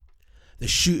The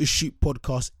Shoot Shoot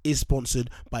podcast is sponsored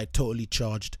by Totally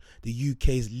Charged, the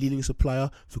UK's leading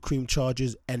supplier for cream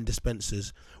chargers and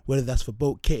dispensers, whether that's for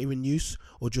bulk catering use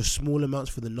or just small amounts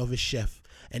for the novice chef.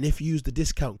 And if you use the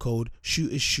discount code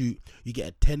SHOOTERSHOOT, you get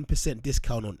a 10%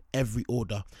 discount on every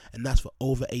order, and that's for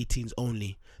over 18s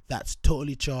only. That's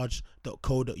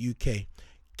totallycharged.co.uk.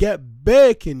 Get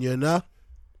baking, you know.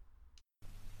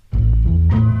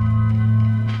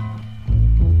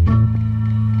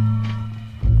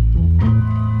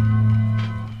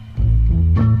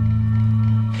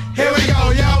 Here we go,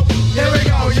 yo. Here we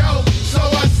go, yo. So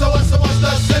what's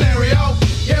the scenario?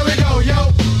 Here we go,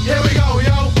 yo. Here we go,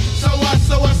 yo. So what's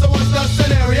the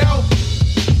scenario?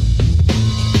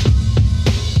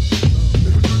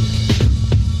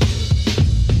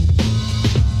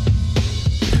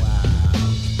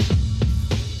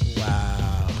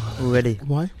 Wow. Already.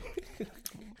 Why?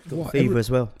 Got fever as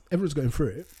well. Everyone's going through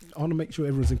it. I want to make sure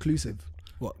everyone's inclusive.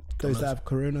 What? Those that have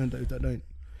corona and those that don't.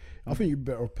 I think you're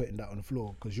better off putting that on the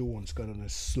floor because your one's going on a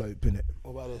slope, innit?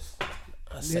 What about this?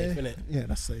 That's safe, innit? Yeah,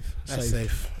 that's safe. That's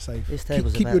safe. Safe. This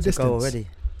table's keep about your to distance. go already.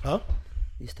 Huh?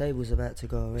 This table's about to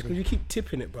go Because already. you keep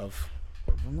tipping it, bruv.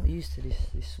 I'm not used to this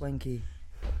swanky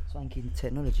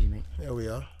technology, mate. There we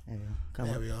are. There we are. Come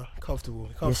There on. we are. Comfortable.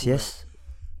 Yes, yes.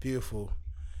 Beautiful.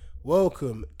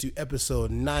 Welcome to episode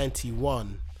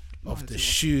 91 of the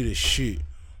Shoot Shoot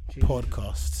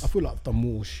podcast. I feel like I've done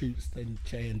more shoots than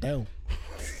Jay and Dale.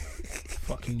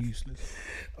 Fucking useless.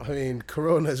 I mean,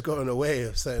 Corona's gotten away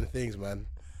of certain things, man.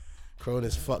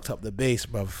 Corona's fucked up the base,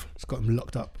 bruv. It's got him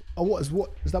locked up. Oh, is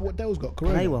that what Dale's got?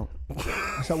 Corona? They won't.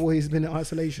 Is that why he's been in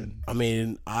isolation? I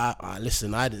mean, I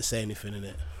listen, I didn't say anything in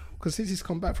it. Because since he's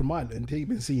come back from Ireland, he ain't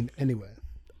been seen anywhere.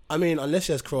 I mean, unless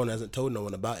he has Corona, hasn't told no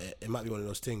one about it. It might be one of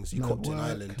those things. You No copped in work,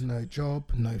 Ireland. no job,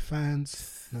 no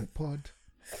fans, no pod.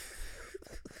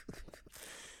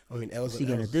 I mean, What's he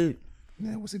gonna do?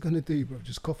 Yeah, what's he gonna do, bro?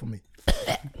 Just cough on me.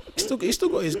 He's still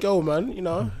got his girl, man. You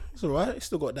know, it's all right. He's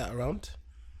still got that around.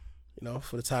 You know,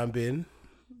 for the time being,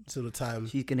 till the time.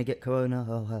 She's gonna get corona,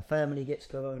 or her family gets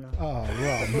corona. Oh,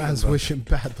 right. Man's wishing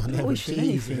bad on Not him. wishing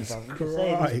anything, Jesus bruv. I'm just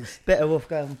saying, Christ. it's better off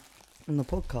going on the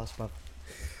podcast, bruv.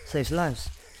 Saves lives.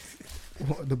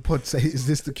 What the pod say? Is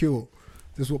this the cure?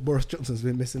 This is what Boris Johnson's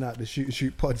been missing out. The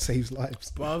shoot pod saves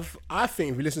lives. Bruv, I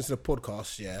think if you listen to the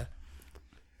podcast, yeah,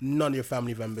 none of your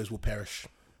family members will perish.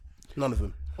 None of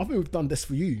them. I think we've done this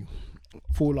for you,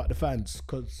 for like the fans,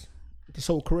 because this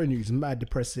whole corona news is mad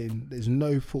depressing. There's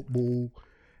no football.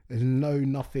 There's no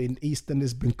nothing. Eastern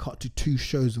has been cut to 2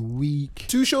 shows a week.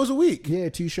 2 shows a week. Yeah,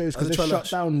 2 shows Are they because they trying shut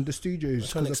to- down the studios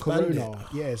trying to because of expand corona.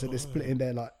 it? Yeah, so they're splitting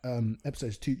their like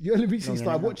episodes. You only recently Long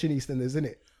started enough. watching EastEnders, isn't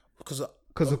it? Because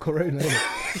Because of corona,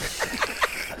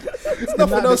 innit? there's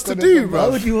nothing else to do, Why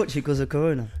bro. would you watch it because of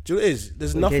corona? Do you know what it is?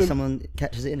 There's In case nothing. someone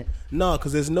catches it in it. No,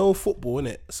 because there's no football in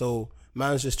it. So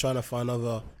man's just trying to find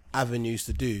other avenues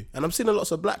to do. And I'm seeing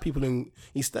lots of black people in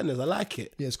EastEnders. I like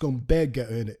it. Yeah, it's gone bare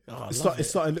ghetto, innit? Oh, I It's love it's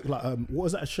it. starting to look like what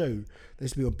was that show? They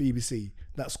used to be on BBC.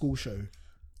 That school show.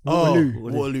 Oh, Waterloo.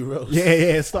 Waterloo Road. Yeah,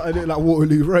 it's starting to look like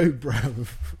Waterloo Road, bruv.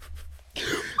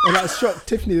 And that shocked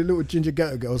Tiffany, the little ginger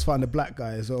ghetto girls, find a black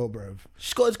guy as well, bruv.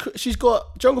 She's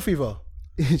got jungle fever.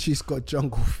 She's got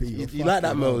jungle fever. You like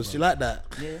that, Mose? You like that?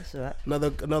 Yeah, that's alright.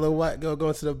 Another white girl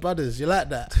going to the brothers. You like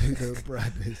that? The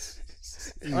brothers.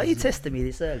 Are you testing me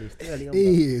this early? It's too early on, bruv.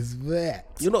 He is that.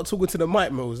 You're not talking to the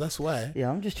mic, Mose. That's why. Yeah,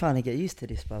 I'm just trying to get used to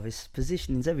this, bruv. It's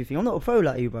positioning's everything. I'm not a pro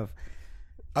like you, bruv.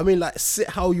 I mean, like, sit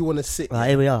how you want to sit. Right,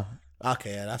 here we are.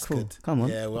 Okay, yeah, that's Cool. good. Come on.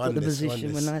 Yeah, we're Got on the this.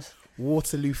 position. We're nice.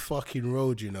 Waterloo fucking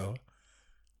Road, you know.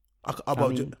 I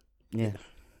mean, yeah.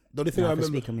 The only thing No, I I can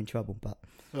remember. speak, I'm in trouble, but...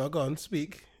 No, go on,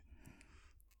 speak.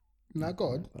 Now,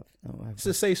 God. Don't worry, It's bruv.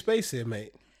 a safe space here,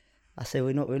 mate. I say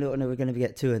we're not going to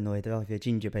get too annoyed if your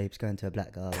ginger babe's going to a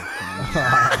black guy.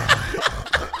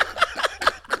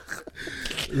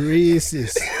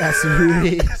 Racist. That's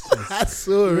racist. That's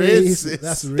so racist.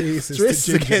 That's racist. It's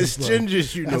to racist gingers, against bro.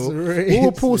 gingers, you That's know. racist. What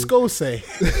will Paul Scholes say?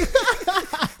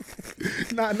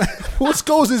 Nah, Paul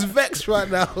Scholes is vexed right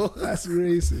now. that's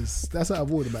racist. That's out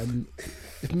of order, man.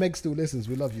 If Meg still listens,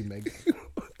 we love you, Meg.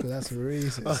 But that's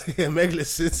racist. Oh, yeah, Meg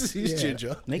listens. He's Yeah.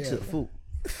 ginger. Makes Yeah. it a fool.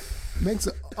 Meg's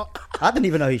I don't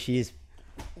even know who she is.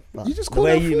 But you just the call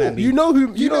way her you fool. man be- You know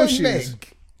who? You know she Meg. is.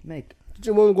 Meg. Did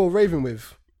you want to go raving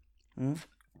with?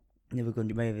 Never gone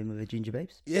to raving with a ginger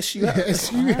babes. Yes, you have.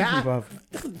 Yes, you have. Bruv.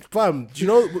 Fam, do you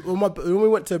know when we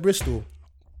went to Bristol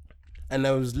and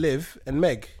there was Liv and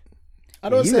Meg? I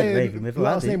don't You went say raving with her,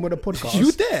 I last didn't. name on the podcast.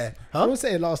 You there? I Huh? don't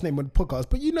say last name on the podcast,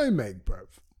 but you know Meg, bruv.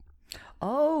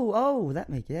 Oh, that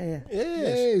Meg. Yeah. Yeah,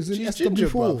 it's in she's ginger,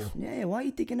 SW4. bruv. Yeah, why are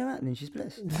you digging her out then? She's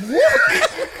blessed.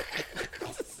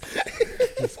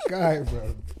 guy,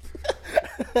 bro.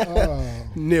 Oh.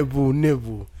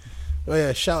 Nibble. Oh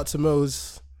yeah, shout out to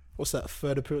Mo's. What's that,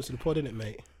 third appearance of the pod, innit,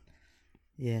 mate?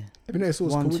 Yeah. Have you noticed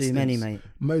what's One too coincidence? many, mate.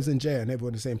 Mose and Jay are never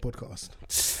on the same podcast.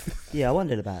 Yeah, I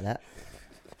wondered about that.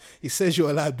 He says you're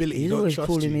a liability. He's He don't always trust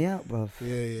calling you. me out, bruv.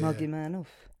 Yeah. Mugging man off.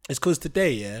 It's because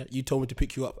today, yeah, you told me to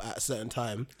pick you up at a certain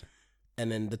time,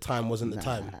 and then the time wasn't the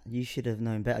time. You should have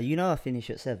known better. You know I finish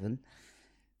at 7.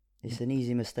 It's an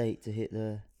easy mistake to hit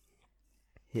the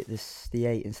 8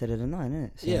 instead of the 9, isn't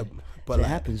it? So, Yeah, but it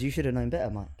like, happens. You should have known better,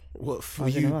 Mike. what for I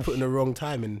was in a you rush. putting the wrong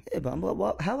time in? Yeah, but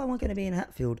how am I going to be in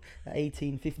Hatfield at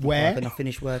 18:55 Where? and I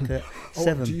finish work at Oh,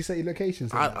 7? do you say your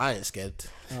locations? I ain't scared.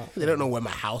 They don't know where my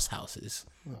house is.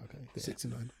 Oh, okay.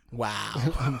 69.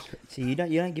 Wow. See, you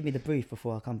don't give me the brief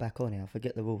before I come back on here. I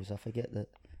forget the rules. I forget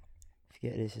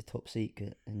this is top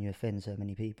secret and you offend so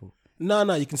many people. No,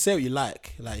 you can say what you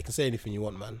like. Like, you can say anything you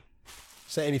want, man.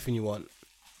 Say anything you want.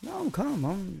 No, I'm calm.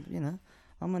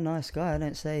 I'm a nice guy. I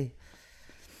don't say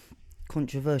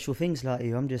controversial things like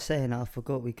you. I'm just saying that I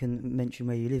forgot we can mention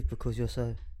where you live because you're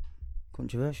so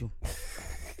controversial.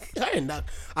 I ain't that.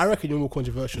 I reckon you're more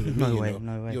controversial than me. No you way, know?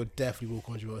 no way. You're definitely more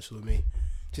controversial than me.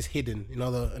 Just hidden in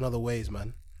other ways,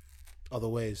 man. Other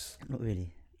ways. Not really.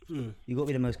 You got to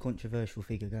be the most controversial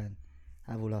figure going.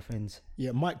 Have all our friends.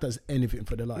 Yeah, Mike does anything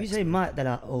for the If you likes. say Mike, they're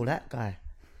like, oh, that guy.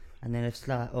 And then it's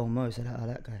like, oh, Mo, so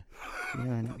that guy. You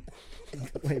know,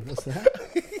 innit? Wait, what's that?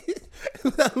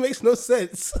 That makes no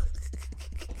sense.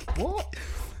 What?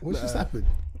 What's just happened?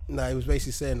 Nah, he was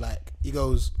basically saying, like, he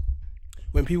goes,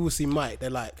 when people see Mike, they're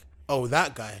like, oh,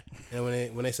 that guy. And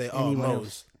when they say, oh, Anyone Mo's,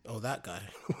 else? oh, that guy.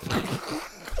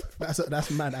 That's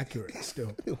mad accurate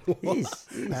still. It is.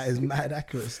 That is mad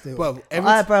accurate still. Well,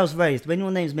 Eyebrows raised. When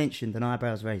your name's mentioned, an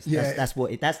eyebrows raised. Yeah. That's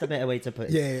the better way to put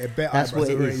it. yeah, better That's eyebrows what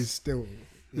it are is. raised still.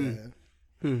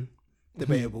 Yeah.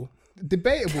 debatable.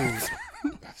 Debatable.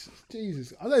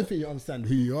 Jesus, I don't think you understand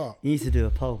who you are You need to do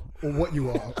a poll. or what you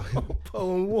are.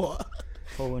 Oh, and what?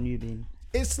 Poll on you being.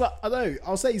 It's like, I don't know,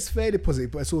 I'll say it's fairly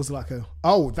positive, but it's also like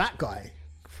that guy.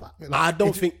 Fuck. Like, I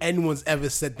don't think anyone's ever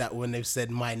said that when they've said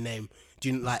my name. Do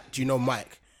you know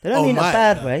Mike? They don't mean Mike. a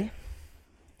bad way.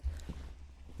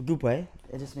 A good way.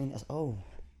 They just mean as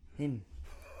him.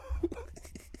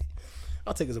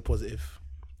 I'll take it as a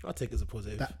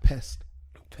positive. that pest.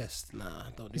 Pest, nah,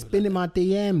 don't do It's that. been in my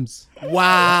DMs.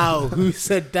 Wow, who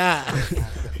said that?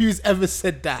 Who's ever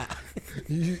said that?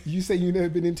 You say you never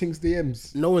been in Tink's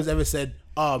DMs? No one's ever said,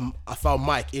 I found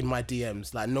Mike in my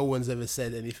DMs. Like, no one's ever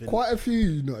said anything. Quite a few,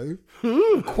 you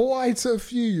know. Quite a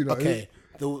few, you know. Okay,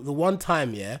 the one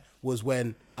time, yeah, was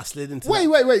when I slid into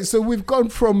Wait. So we've gone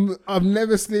from I've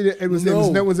never slid it Edward's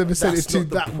DMs. No one's ever said it that's to not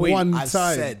the that point one I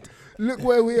time. said. Look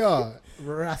where we are.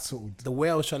 Rattled. The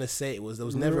way I was trying to say it was there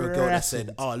was never a girl that said,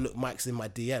 Rattled. oh, look, Mike's in my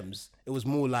DMs. It was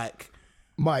more like,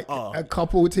 Mike, Oh. a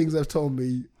couple of things have told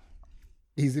me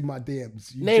he's in my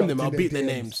DMs. You name jumped them, in I'll their beat their DMs.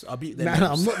 names. I'll beat their Nah,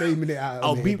 names. I'm not naming it out. I'll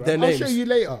on here, beep bro. their I'll show names. you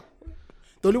later.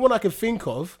 The only one I can think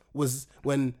of was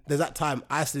when there's that time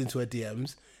I slid into her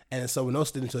DMs and then someone else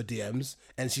slid into her DMs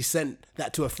and she sent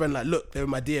that to a friend like, look, they're in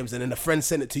my DMs, and then a friend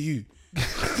sent it to you.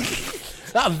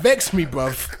 That vexed me,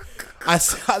 bruv.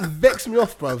 That vexed me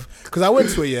off, bruv. Because I went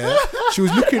to her, yeah. She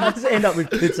was looking. How does it end up with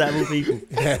kids out of all people?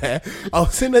 Yeah. I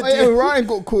was in her Oh, yeah, DM. Ryan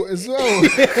got caught as well.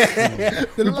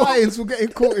 The Lions were getting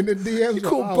caught in the DMs. She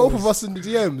caught both of us in the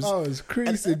DMs. I was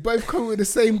creasing. Both coming with the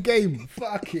same game.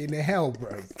 Fucking hell,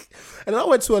 bro. And I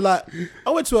went to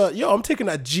her, yo, I'm taking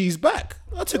that G's back.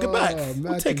 I took it back. I'm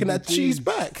imagine taking the that cheese G's,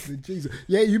 back. the G's.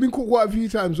 Yeah, you've been caught quite a few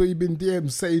times where you've been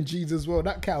DMs saying G's as well.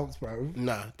 That counts, bro.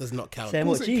 Nah, does not count. Saying Of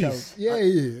course what, it G's? counts.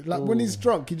 Yeah. Like when he's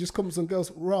drunk, he just comes on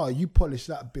girls. Rah, you polish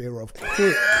that beer off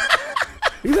quick.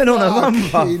 We went on a run,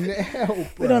 Fucking bruv. hell, We bro.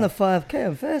 went on a 5k.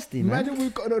 I'm thirsty, man. Imagine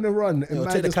we've got on a run and Yo,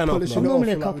 man take the just can off, polishing man. I'm off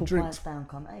normally a like couple with drinks. pints down,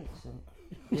 come 8. So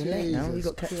we're late now. We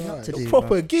got catching up to do.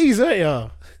 Proper bruv. geese, ain't ya?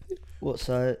 What?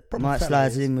 So Proper Mike fellas.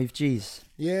 slides in with G's.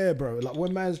 Yeah, bro. Like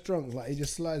when man's drunk, like he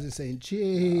just slides in saying, I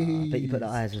 "Jeez." bet you put the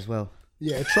eyes as well.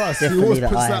 Yeah, trust. He Definitely always the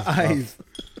puts that eyes, bruv. eyes.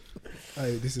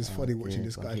 Hey, this is funny watching Yeah,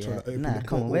 this guy bruv, trying yeah. to open Nah, the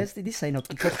come on. bottle. Where's this? Ain't no.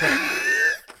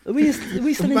 Are we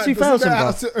still in Man 2000, doesn't know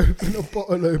how bro? to open a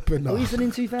bottle opener. Are we still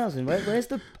in 2000? Where's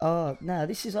the? Nah,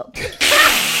 this is up.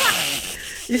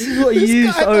 This is what you This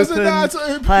use guy to doesn't know how open to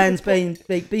open- Heinz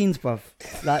baked beans, bruv.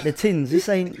 Like the tins. This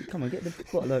ain't. Come on, get the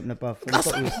bottle opener, bruv.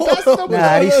 That's not Nah, bottle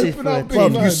this is opener, for- big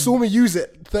Bruv, man. you saw me use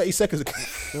it 30 seconds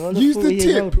ago. Use the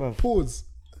tip. Bruv. Pause.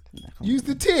 Use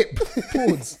the tip.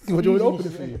 Pause. What do you want me to open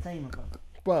it for you? Entertainment, bruv.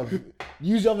 Bruv,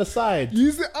 use the other side.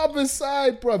 Use the other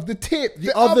side, bruv. The tip.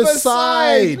 The other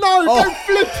side. No, Oh. don't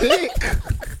flip it.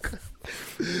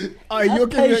 Oh, you're Have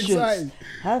getting patience. excited.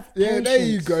 Have Yeah, patience. there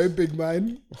you go, big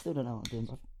man. I still don't know what I'm doing,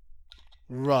 bruv.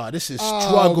 Rah, this is Oh,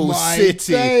 struggle my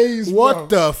city. days, What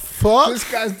bro. the fuck?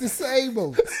 This guy's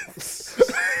disabled.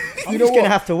 I'm just gonna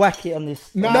have to whack it on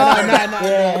this. No.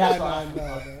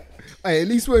 Hey, at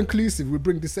least we're inclusive. We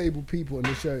bring disabled people on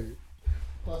the show.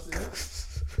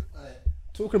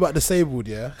 Talking about disabled,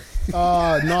 yeah.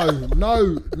 No.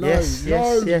 Yes.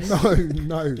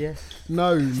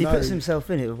 No. He puts himself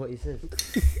in it with what he says.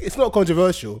 It's not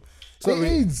controversial. It's not It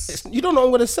really- is. you don't know what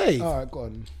I'm gonna say. All right, go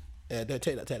on. Yeah, don't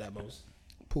take that, Mose.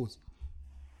 Pause.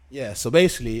 Yeah, so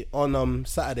basically on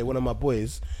Saturday, one of my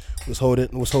boys was holding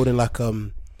like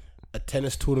a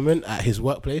tennis tournament at his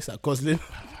workplace at Goslin,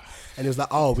 and he was like,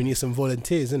 "Oh, we need some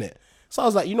volunteers, innit?" So I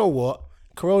was like, you know what?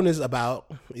 Corona's about,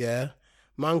 yeah.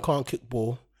 Man can't kick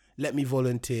ball. Let me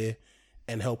volunteer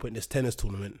and help in this tennis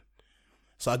tournament.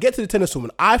 So I get to the tennis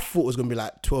tournament. I thought it was gonna be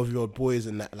like 12-year-old boys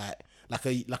and that, like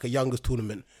a youngest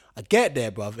tournament. I get there,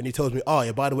 bruv, and he tells me, "Oh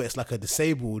yeah, by the way, it's like a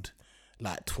disabled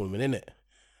like tournament, innit?"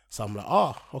 So I'm like,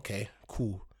 "Oh, okay,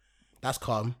 cool. That's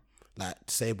calm. Like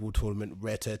disabled tournament,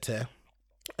 rare tear.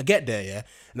 I get there, yeah,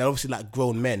 and they're obviously like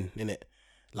grown men, innit?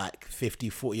 Like 50,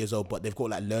 40 years old, but they've got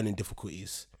like learning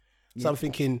difficulties. So I'm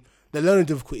thinking they're learning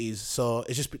difficulties, so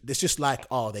it's just like,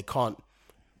 oh, they can't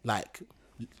like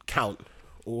count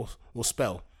or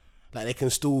spell. Like they can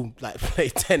still like play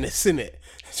tennis, innit? Do you know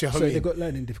what I So mean? they've got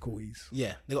learning difficulties.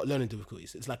 Yeah, they got learning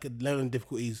difficulties. It's like a learning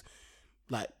difficulties,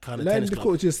 like kind of Learning tennis club.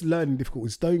 difficulties, just learning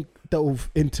difficulties. Don't delve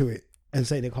into it and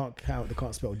say they can't count, they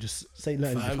can't spell. Just say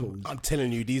learning difficulties. I'm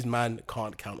telling you, these man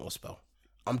can't count or spell.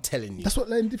 I'm telling you. That's what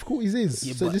learning difficulties is.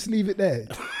 Yeah, so but- just leave it there.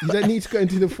 You don't need to go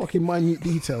into the fucking minute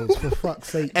details, for fuck's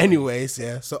sake. Anyways,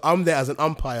 yeah. So I'm there as an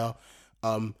umpire,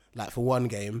 like for one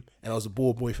game, and I was a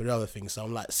ball boy for the other thing. So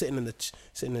I'm like sitting in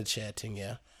the chair thing,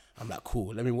 yeah. I'm like,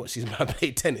 cool. Let me watch these man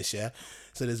play tennis, yeah.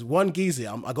 So there's one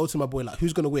geezer. I go to my boy like,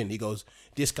 who's gonna win? He goes,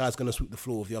 this guy's gonna sweep the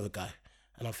floor with the other guy.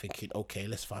 And I'm thinking, okay,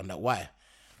 let's find out why.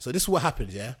 So this is what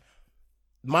happens, yeah.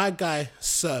 My guy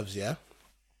serves, yeah.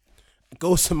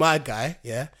 Goes to my guy,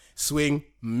 yeah. Swing,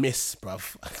 miss,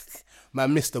 bruv.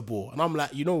 Man missed the ball. And I'm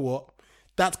like, you know what?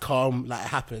 That's calm, like it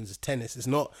happens. It's tennis. It's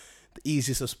not the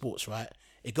easiest of sports, right?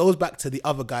 It goes back to the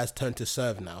other guy's turn to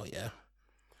serve now, yeah.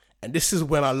 And this is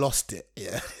when I lost it,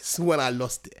 yeah. This is when I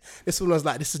lost it. This one was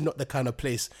like, this is not the kind of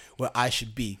place where I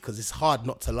should be, because it's hard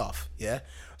not to laugh, yeah.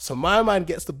 So my man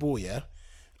gets the ball, yeah.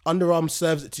 Underarm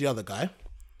serves it to the other guy,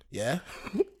 yeah.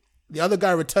 The other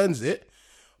guy returns it,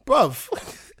 bruv.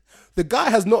 The guy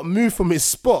has not moved from his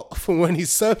spot from when he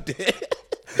served it.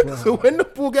 So when the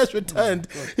ball gets returned,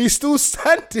 he's still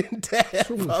standing there,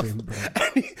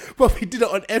 bruv. He did it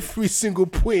on every single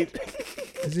point.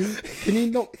 Can he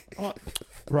not?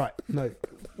 Right, no.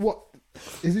 What?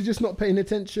 Is he just not paying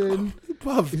attention?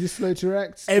 Bruv, Is he slow to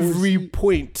react? every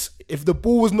point. If the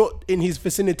ball was not in his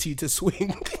vicinity to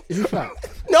swing, Is he fat?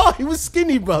 no, he was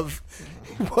skinny, bruv.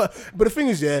 But the thing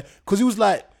is, yeah, because he was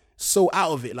like so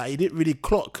out of it, like he didn't really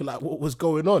clock like what was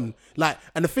going on. Like,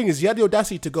 and the thing is, he had the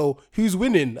audacity to go, "Who's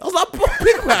winning?" I was like,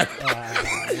 "Big man,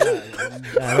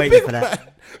 Waiting for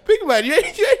that. big man, you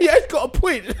ain't got a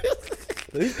point."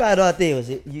 Whose bad idea was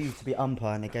it you to be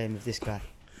umpiring a game with this guy?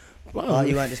 Like,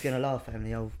 you weren't just going to laugh at him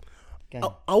the whole game.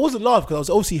 I wasn't laughing because I was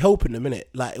obviously helping him, innit?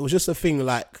 Like, it was just a thing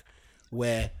like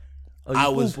where Oh, you I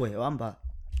ball was boy or umpire?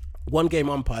 one game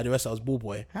umpire, the rest I was ball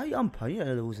boy. How you umpire? You don't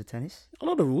know the rules of tennis. I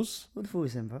know the rules. What the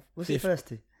rules then, bruv? What's it If- first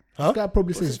to? Huh? That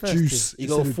probably says the first juice. You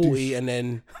go instead of 40 douche. and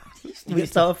then You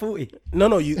start at 40.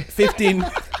 no, you 15,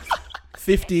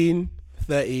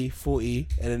 30, 40,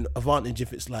 and then advantage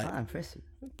if it's like, Ah, impressive.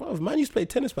 bro, man used to play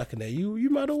tennis back in there. You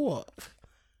mad or what?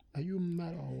 Are you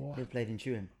mad or what? You played in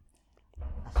Chewham.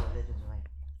 That's what legends way.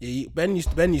 Yeah,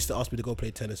 Ben used to ask me to go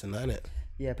play tennis and that, innit?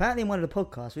 Yeah, apparently in one of the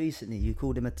podcasts recently, you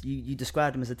called him you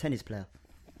described him as a tennis player.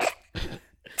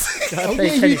 I Oh,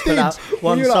 played yeah, you tennis for did. that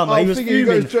one You're like, summer. oh, He was thinking he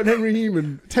fuming. goes John Henry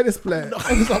Newman, tennis player.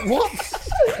 I was like,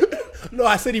 what? No,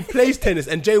 I said he plays tennis,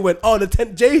 and Jay went, "Oh,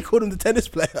 Jay called him the tennis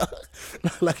player,"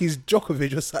 like he's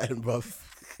Djokovic or something, bruv.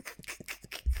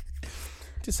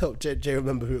 Just help Jay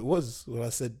remember who it was when I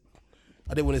said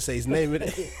I didn't want to say his name,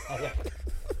 innit?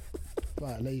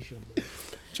 Violation.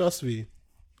 Trust me.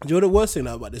 Do you know the worst thing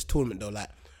about this tournament though? Like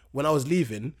when I was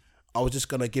leaving, I was just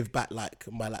gonna give back like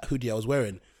my like hoodie I was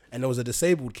wearing, and there was a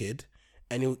disabled kid,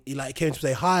 and he like came to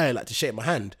say hi, like to shake my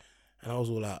hand, and I was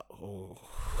all like, oh.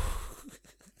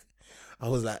 I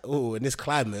was like, oh, in this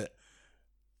climate,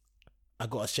 I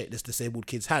gotta shake this disabled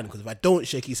kid's hand, because if I don't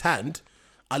shake his hand,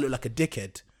 I look like a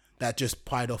dickhead that just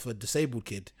pied off a disabled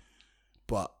kid.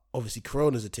 But obviously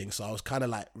Corona's a thing, so I was kind of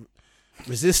like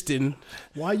resisting.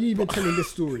 Why are you even telling this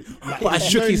story? Like, But I there's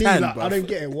shook no his need, hand, like, I bruv. don't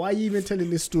get it. Why are you even telling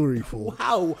this story for?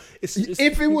 How? It's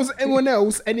If it was anyone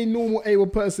else, any normal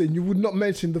A1 person, you would not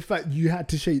mention the fact you had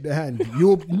to shake the hand.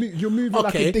 You're moving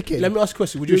like okay. a dickhead. Let me ask you a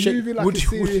question. Would you You're shake? moving like would a you?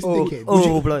 serious Oh, dickhead.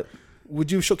 oh, bloke.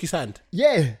 Would you have shook his hand?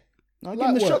 Yeah. I'll give Like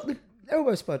him the what? shot, the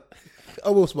elbow spud.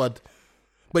 Almost, bud.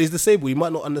 But he's disabled. He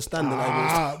might not understand the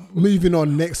language. Moving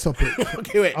on, next topic.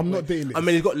 Okay, wait. I'm not doing this. I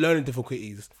mean, he's got learning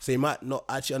difficulties, so he might not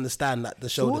actually understand that the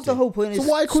So shoulder. what's the thing. whole point of So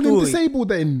this why call him story? disabled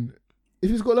then? If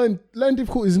he's got learning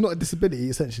difficulties, is not a disability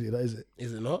essentially, that is it?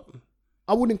 Is it not?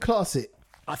 I wouldn't class it.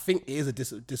 I think it is a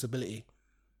disability.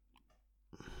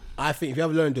 I think if you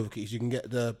have learning difficulties, you can get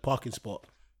the parking spot.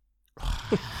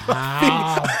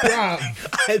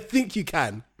 I think you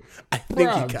can. I think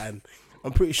Bruv. you can.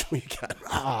 I'm pretty sure you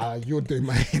can. You're doing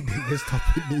my head in. This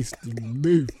topic needs to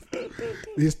move.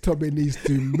 This topic needs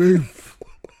to move.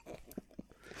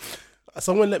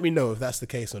 Someone let me know if that's the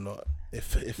case or not.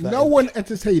 If that No is- one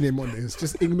entertain him on this.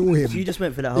 Just ignore him. So you just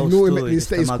went for that whole Ignore him story, and he just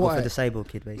to stays mug off a quiet. disabled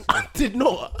kid, basically. I did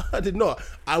not.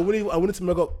 I wanted to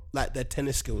make up like their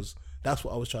tennis skills. That's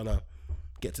what I was trying to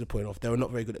get to the point of. They were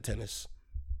not very good at tennis.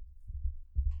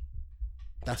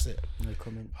 That's it. No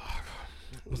comment.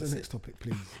 What's the next topic,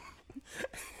 please?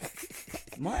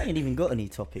 Mine ain't even got any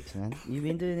topics, man. You've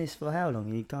been doing this for how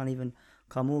long? You can't even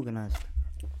come organised.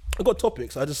 I got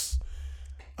topics. I just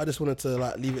wanted to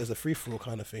like leave it as a free for all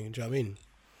kind of thing. Do you know what I mean?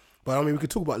 But I mean, we could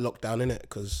talk about lockdown, innit?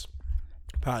 Because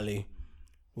apparently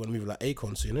we're gonna move like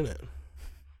Akon soon, innit?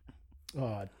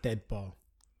 Oh, dead bar.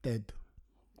 Dead.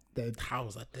 How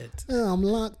was that dead? Oh, I'm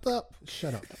locked up.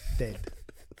 Shut up. Dead.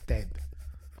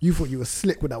 You thought you were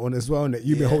slick with that one as well, innit?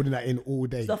 You've been holding that in all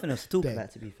day. There's nothing else to talk Dead.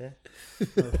 about, to be fair.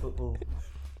 No football.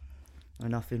 No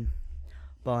nothing.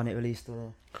 Barnett released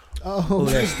all Oh,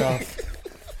 their stuff.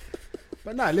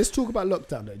 but nah, let's talk about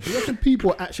lockdown though. Do you reckon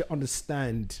people actually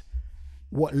understand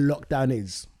what lockdown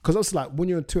is? Because it's like when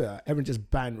you're on Twitter, everyone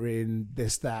just bantering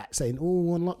this, that, saying,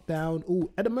 oh, on lockdown. Oh,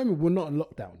 at the moment, we're not on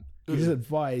lockdown. You're just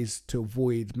advised to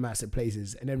avoid massive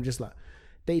places. And then just like,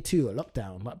 day 2 at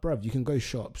lockdown. Like, bruv, you can go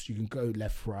shops, you can go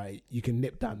left, right, you can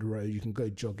nip down the road, you can go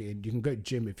jogging, you can go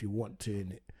gym if you want to.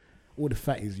 And all the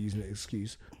fatties using an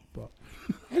excuse. But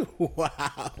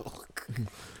Wow.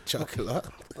 Chocolate.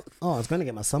 I was going to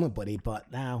get my summer body,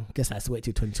 but now guess I have to wait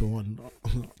till 2021.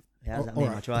 Yeah, how's that Oh, mean?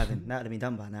 alright. My driving. That would have been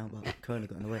done by now, but Corona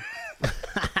got in the way.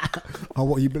 Oh,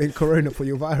 what, you blame Corona for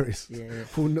your virus? Yeah.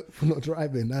 For not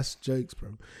driving? That's jokes, bro.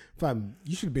 Fam,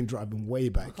 you should have been driving way I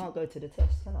back. can't go to the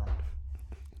test, can I?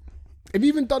 Have you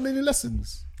even done any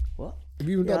lessons? What? Have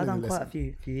you even Yeah, I done done any quite a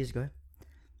lessons? few years ago.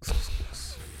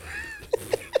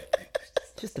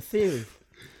 Just a theory.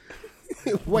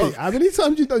 Wait, how many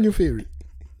times you done your theory?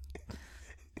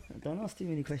 Don't ask too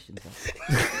many questions.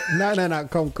 Man. No,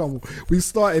 come. We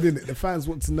started in it. The fans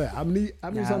want to know how many times Nah,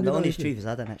 you the done your honest theory? truth is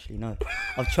I don't actually know.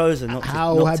 I've chosen not to.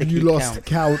 How not have to you keep lost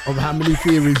count of how many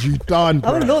theories you've done, I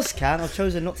haven't bro? lost count. I've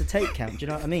chosen not to take count. Do you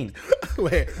know what I mean?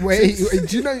 Wait. Wait,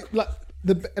 do you know, like,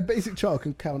 a basic child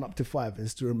can count up to 5 and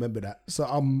still remember that. So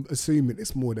I'm assuming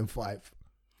it's more than 5.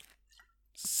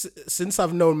 Since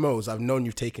I've known Mose, I've known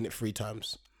you've taken it 3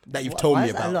 times. That you've told Why me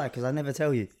is that a about. lie? Because I never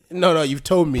tell you. No, you've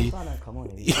told me. I know, come on.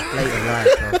 It's a blatant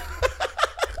lie, bro.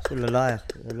 It's all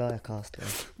a liar cast,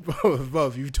 bro.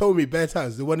 Bro, you've told me bare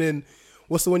times. The one in,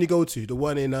 what's the one you go to? The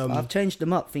one in I've changed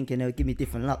them up thinking they'll give me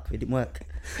different luck. It didn't work.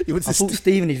 you went I to thought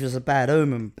Stevenage was a bad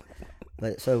omen,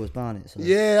 but so was Barnet. So.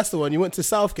 yeah, that's the one. You went to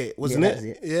Southgate, wasn't Yeah, it? that was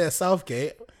it. Yeah,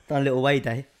 Southgate. Done a little away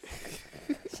day.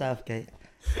 Southgate.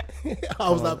 I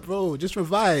was like, bro, just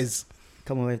revise.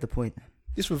 Come away with the point.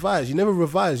 Just revise. You never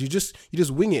revise. You just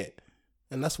wing it,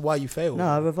 and that's why you fail. No,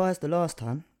 I revised the last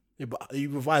time. Yeah, but you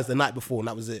revised the night before, and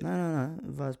that was it. No. I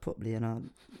revised properly and I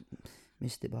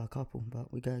missed it by a couple,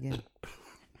 but we go again.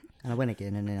 And I went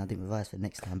again and then I didn't revise for the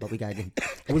next time, but we go again.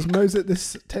 Was Mose at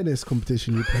this tennis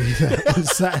competition you played at on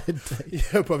Saturday?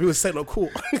 Yeah, bro, he was setting up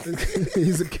court.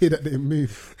 He's a kid that didn't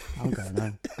move. I'm going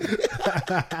home.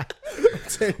 I'm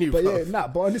telling you, But bro. yeah,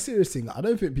 but on the serious thing, I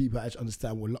don't think people actually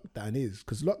understand what lockdown is,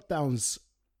 because lockdown's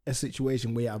a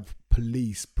situation where you have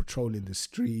police patrolling the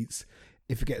streets.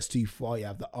 If it gets too far, you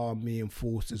have the army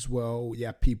enforced as well. You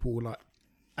have people like,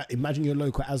 imagine your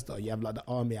local Asda, you have like the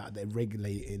army out there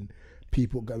regulating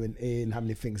people going in, how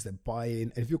many things they're buying.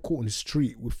 And if you're caught on the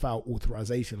street without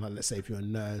authorization, like let's say if you're a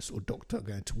nurse or doctor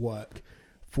going to work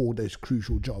for those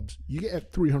crucial jobs, you get a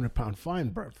 £300 fine,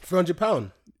 bro.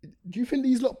 £300. Do you think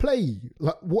these lot play?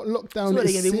 Like, what lockdown So what,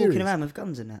 is they're going to be serious? walking around with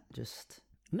guns and that? Just...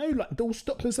 No, like they'll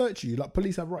stop and search you. Like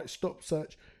police have right, stop,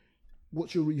 search.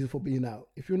 What's your reason for being out?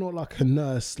 If you're not like a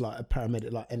nurse, like a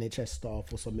paramedic, like NHS staff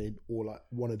or something, or like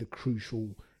one of the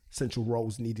crucial central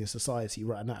roles needed in society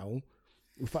right now,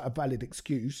 without a valid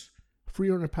excuse,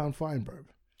 £300 fine, bro.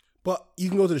 But you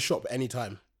can go to the shop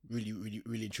anytime. Really, really,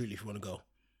 really, truly, if you want to go.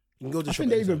 You can go to the I shop think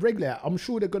they even anytime. regulate. I'm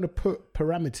sure they're going to put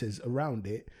parameters around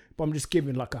it, but I'm just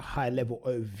giving like a high level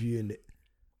overview in it.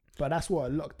 But that's what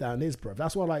a lockdown is, bro.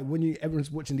 That's why, like, when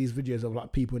everyone's watching these videos of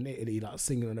like people in Italy like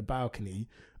singing on a balcony,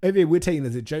 over here we're taking it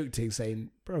as a joke thing, saying,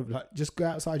 bro, like just go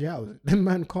outside your house. Them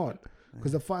man can't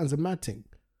because the fine's a mad thing.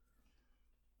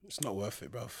 It's not worth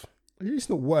it, bruv. It's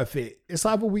not worth it. It's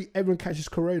either everyone catches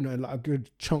corona and like a good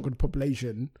chunk of the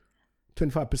population,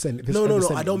 25%.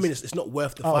 No. I don't mean it's not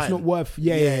worth the fine. It's not worth.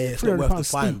 Yeah. It's not worth the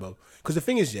 £300 fine, steep. bro. Because the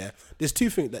thing is, yeah, there's two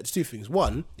things.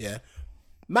 One, yeah,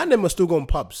 man, them are still going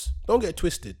pubs. Don't get it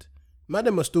twisted. Man,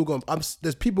 them are still going.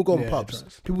 There's people going pubs.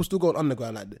 trust. People still going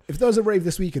underground like If there was a rave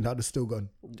this weekend, I'd have still gone.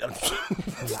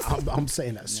 that. I'm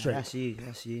saying that Nah, straight.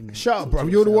 that's you, man. Shut up, bro.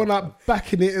 You're the one like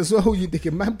backing it as well, you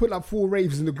dickhead. Man put like 4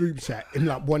 raves in the group chat in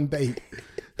like one day.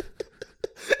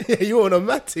 Yeah, you were on a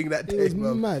mad thing that It day, was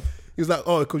bro. mad. He was like,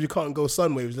 oh, because you can't go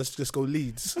Sunwaves, let's just go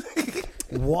Leeds.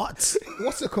 What?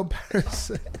 What's a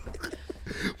comparison?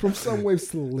 From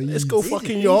Sunwaves to Leeds. Let's go Leeds is fucking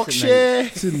decent, Yorkshire.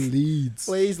 to Leeds.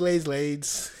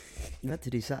 Leeds. You had to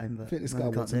do something, but I think this man guy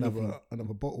can't wants do anything.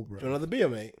 another bottle, Do you bro. want another beer,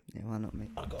 mate? Yeah, why not me?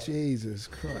 Jesus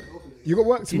Christ. You got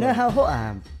work Do you know tomorrow? how hot I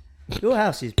am? Your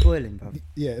house is boiling, bro.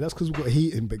 Yeah, that's because we've got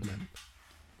heating, big man.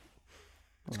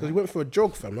 It's because we went for a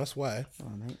jog, fam, that's why. Oh,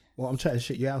 mate. Well, I'm chatting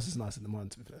shit. Your house is nice in the morning,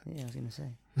 to be fair. Yeah, I was gonna say.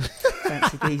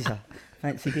 Fancy geezer.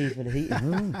 Fancy geezer for the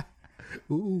heating.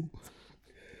 Ooh. Ooh.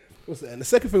 What's that? And the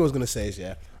second thing I was going to say is,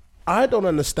 yeah, I don't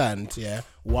understand, yeah,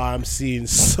 why I'm seeing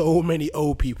so many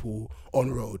old people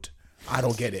on road. I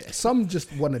don't get it. Some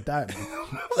just want to die, man.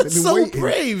 They've That's been so waiting.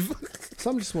 brave.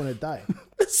 Some just want to die.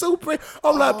 It's so brave.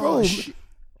 I'm like, bro.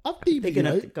 I'm deviant, Big you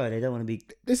enough know. to go, they don't want to be.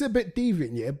 This is a bit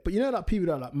deviant, yeah. But you know, like people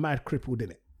that are like mad crippled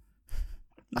in it.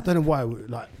 I don't know why,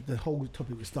 like the whole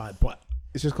topic was started, but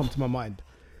it's just come to my mind.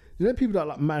 You know, people that are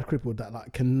like mad crippled that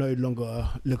like can no longer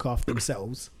look after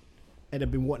themselves, and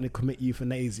have been wanting to commit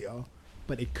euthanasia,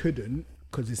 but they couldn't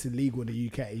because it's illegal in the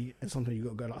UK, and sometimes you got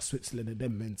to go like Switzerland and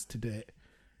them mens to do it.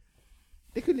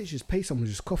 They could literally just pay someone to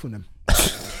just cough on them.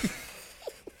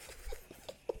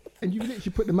 And you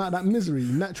literally put them out of that misery,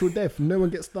 natural death, no one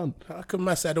gets done. How come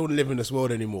I say I don't live in this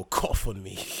world anymore? Cough on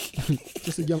me.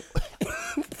 Just a young...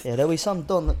 Yeah, there'll be some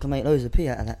don that can make loads of pee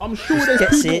out of that. I'm sure Just there's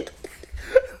gets people... it,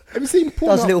 Have you seen porn?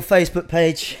 does a little Facebook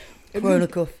page, Corona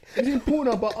cough. Have you seen porn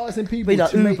about asking people Be like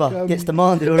to Uber, make... gets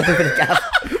demanded all over the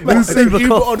gaff. Man said Uber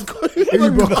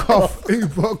Uber cough. on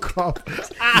Uber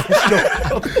cough.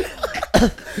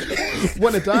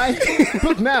 Want to die?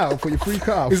 Book now for your free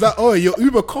car. He's like, oh, your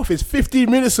Uber cough is 15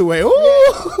 minutes away.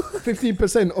 Oh,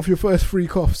 15% off your first free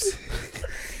coughs.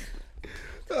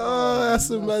 oh that's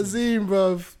a mazine,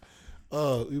 bruv.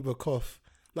 Oh, Uber cough.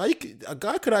 Now, a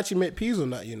guy could actually make peas on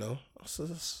that, you know.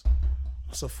 That's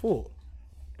a thought.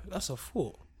 That's a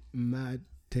thought. Mad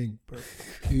thing, bro.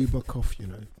 Uber cough, you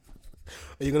know.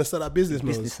 Are you going to start that business,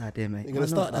 Mose? Business idea, mate. You're gonna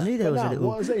start I that? knew there was But a nah,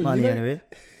 what I was little saying, money you know- anyway.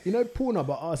 You know porn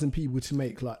about asking people to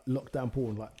make like lockdown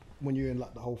porn, like when you're in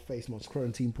like the whole face mask,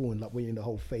 quarantine porn, like when you're in the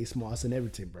whole face mask and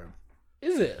everything, bro.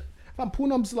 Is it? Man,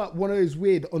 Pornhub's like one of those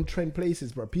weird on-trend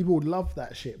places, bro. People would love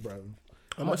that shit, bro.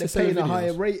 How Like, much they're they sell paying the a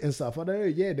higher videos? rate and stuff. I don't know.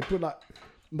 Yeah, they put like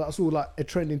that's all like a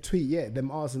trending tweet. Yeah, them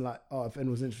asking like, oh, if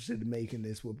anyone's interested in making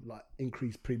this, would like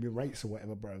increase premium rates or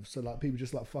whatever, bro. So like people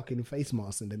just like fucking face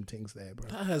masks and them things there, bro.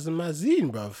 That has a mazine,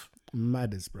 bruv.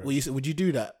 Madders, bro. Would you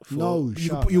do that? No, You,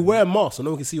 shut up, you man. wear a mask so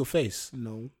no one can see your face.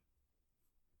 No.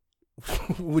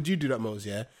 Would you do that, Mose?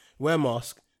 Yeah, wear a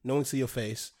mask, no one can see your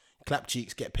face, clap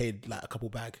cheeks, get paid like a couple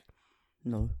bag.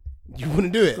 No. You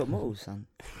wouldn't do it. Got morals, son.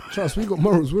 Trust, we got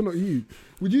morals. We're not you.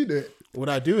 Would you do it? Would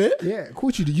I do it? Yeah, of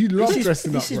course you do. You love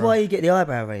dressing up, This is bro. why you get the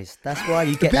eyebrow raised. That's why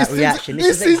you get This that is- reaction. this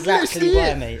This is is exactly literally why,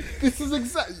 it. mate. This is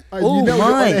exactly. You Oh nailed it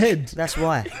on my! the head. That's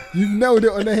why. You nailed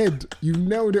it on the head. You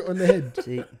nailed it on the head.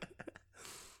 See,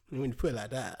 When you put it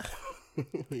like that,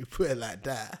 when you put it like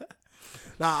that.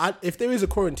 Now, if there is a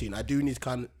quarantine, I do need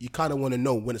you kind of want to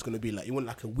know when it's going to be. Like, you want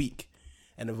like a week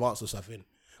in advance or something.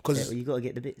 yeah, Because well, you got to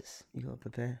get the bits. You got to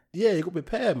prepare. yeah, you got to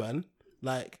prepare, man.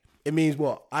 Like, it means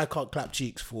what? I can't clap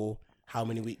cheeks for how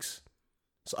many weeks?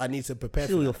 So I need to prepare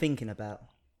That's all for you're that. thinking about.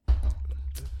 I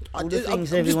All did- the I'm things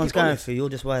just everyone's being going honest. through, you're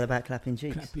just worried about clapping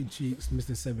cheeks. Clapping cheeks,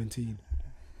 Mr. 17.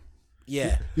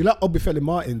 Yeah. You're like Obafemi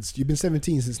Martins. You've been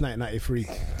 17 since 1993.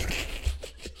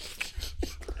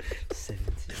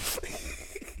 17.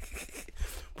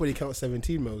 Probably count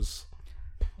 17 mils.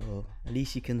 Oh, at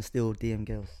least you can still DM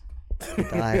girls.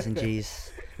 With the I's and G's.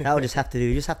 That would just have to do.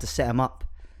 You just have to set them up.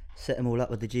 Set them all up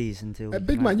with the G's until.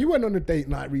 Big man, you went on a date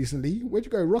night recently. Where'd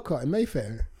you go? Rock Art in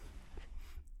Mayfair.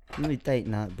 No date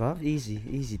night, bruv. Easy,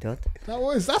 dad.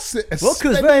 That's it.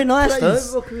 Rocker's very nice,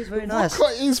 though. Rocker is very nice.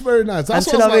 Rocker is very nice. That's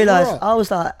Until what I realised, right. I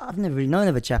was like, I've never really known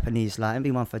of a Japanese, like, I've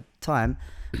been one for time.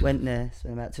 Went there,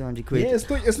 spent about 200 quid. Yeah,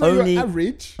 it's not Only- your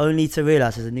average. Only to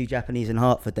realise there's a new Japanese in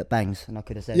Hartford that bangs, and I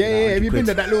could have said, Yeah, about yeah. 100 Have you been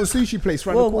quid. to that little sushi place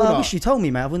right Well, the corner? I wish you told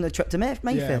me, man. I wouldn't have trekked to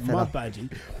Mayfair, Yeah, fella. my bad.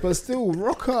 But still,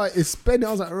 Rocker is spending.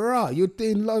 I was like, right, you're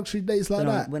doing luxury dates like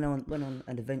that. Went on an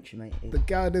adventure, mate. The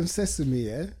Garden Sesame,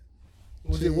 yeah.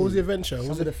 What was the adventure? Some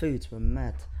Was of it? the foods were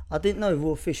mad. I didn't know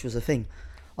raw fish was a thing.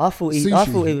 I thought it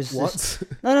Sushi? was What? just-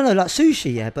 no, like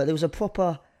sushi, yeah. But there was a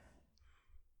proper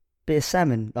bit of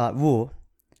salmon, like raw.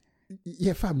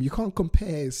 Yeah, fam, you can't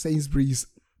compare Sainsbury's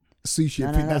sushi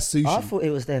and think that's sushi. I thought it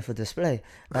was there for display,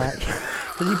 like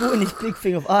because he brought in this big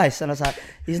thing of ice, and I was like,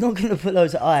 he's not going to put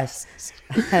loads of ice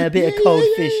and a bit of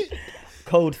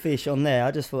cold fish on there.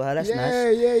 I just thought, oh, that's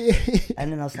nice. Yeah.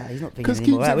 And then I was like, he's not thinking 'Cause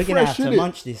anymore. keeps Right, it we're gonna fresh, have to innit?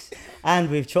 munch this, and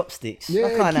with chopsticks. Yeah, I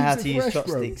kind of know how keeps to it use fresh, bro.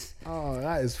 chopsticks. Oh,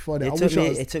 that is funny.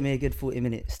 It took me a good 40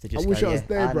 minutes to just wish go, I was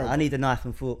there, bro. I need a knife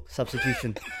and fork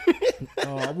substitution.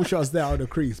 I wish I was there on the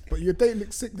crease. But your date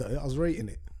looked sick though. I was rating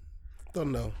it.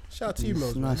 Don't know. Shout out to you,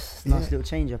 It's Mos, man. nice little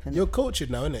change up, innit? You're cultured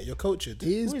now, innit? You're cultured.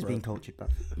 He is, Always bro. been cultured, bro.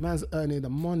 Man's earning the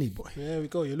money, boy. There we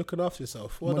go. You're looking after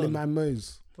yourself. Well Money done. man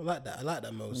moves. I like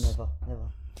that. Mos. Never.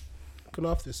 Looking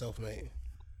after yourself, mate.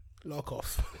 Lock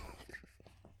off.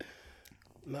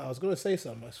 No, I was gonna say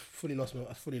something. I fully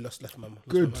lost left my mind.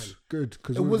 Good.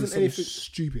 Because It wasn't anything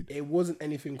stupid. It wasn't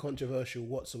anything controversial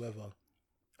whatsoever.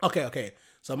 Okay.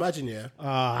 So imagine, yeah.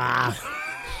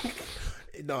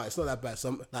 No, it's not that bad.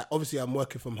 So, like, obviously, I'm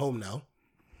working from home now.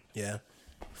 Yeah,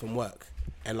 from work,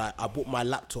 and like, I bought my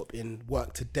laptop in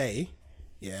work today.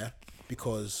 Yeah,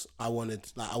 because I wanted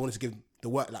to give the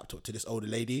work laptop to this older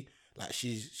lady. Like,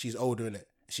 she's older, innit?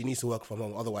 She needs to work from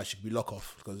home, otherwise she could be lock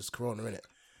off because it's Corona, innit?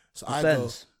 So I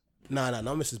Burns. go, nah,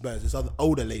 not Mrs. Burns. This other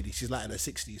older lady. She's like in her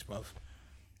 60s, bruv.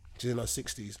 She's in her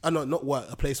 60s. I know, not work.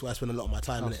 A place where I spend a lot of my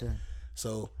time in it. so-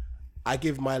 So I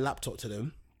give my laptop to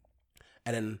them,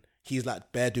 and then he's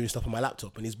like bare doing stuff on my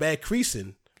laptop, and he's bare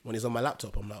creasing when he's on my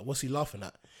laptop. I'm like, what's he laughing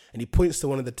at? And he points to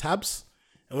one of the tabs,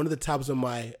 and one of the tabs on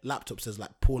my laptop says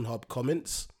like Pornhub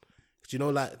comments. Do you know,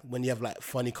 like when you have like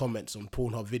funny comments on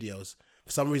Pornhub videos?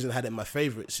 For some reason, I had it in my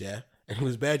favorites, yeah, and it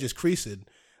was bare just creasing.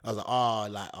 I was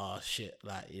like, oh shit,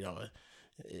 like, you know,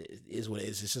 it is what it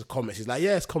is. It's just comments. He's like,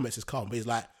 yeah, it's comments, it's calm. But he's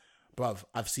like, bruv,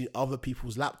 I've seen other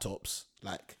people's laptops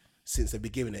like since the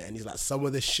beginning, and he's like, some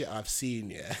of the shit I've seen,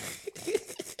 yeah,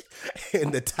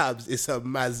 in the tabs, it's a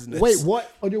madness. Wait,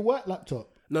 what? On your work laptop?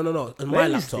 No, on my Where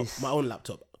is laptop, this? my own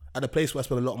laptop, at a place where I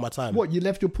spend a lot of my time. What? You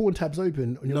left your porn tabs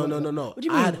open on your No. work laptop? No. What do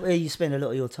you mean? Where you spend a lot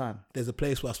of your time? There's a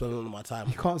place where I spend a lot of my time.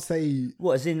 You can't say.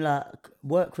 What, as in like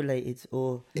work related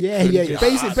or? Yeah.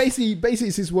 Basically,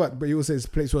 it's his work, but he also says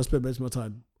place where I spend most of my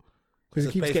time because he It's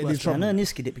a keeps place getting where in I I trouble. know in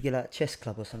this kid it would be like chess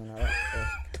club or something like that.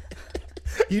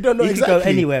 You don't know You exactly. could go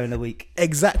anywhere in the week.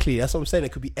 Exactly. That's what I'm saying.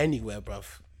 It could be anywhere,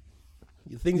 bruv.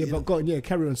 You think? Yeah, but go on. Yeah,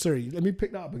 carry on. Sorry, let me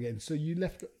pick that up again. So you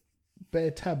left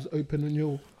bare tabs open on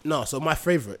your. No, so my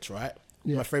favourites, right?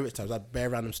 Yeah. My favourite tabs, I had bare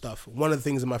random stuff. One of the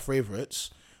things in my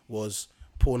favourites was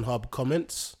Pornhub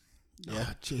comments. Yeah.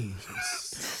 Ah,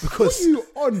 Jesus. What Because, are you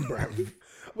on, bruv?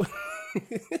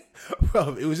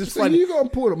 bro, it was just So funny. you go on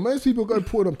Pornhub. Most people go on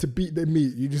Pornhub to beat their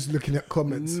meat. You're just looking at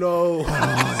comments. No.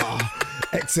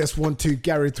 XS12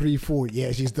 Gary 34.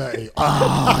 Yeah, she's dirty.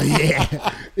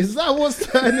 Yeah. Is that what's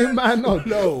turning man on?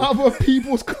 No. Other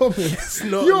people's comments. It's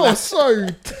not You're like- so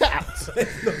tapped.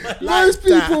 Like Most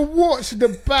that. people watch the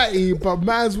batty, but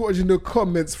man's watching the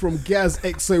comments from Gaz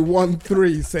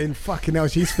XO13 saying, fucking hell,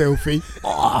 she's filthy.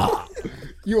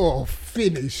 You're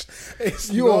finished.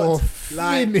 You're not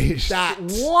like finished. that.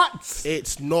 What?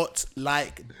 It's not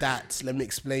like that. Let me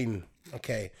explain.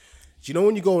 Okay. Do you know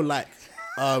when you go on like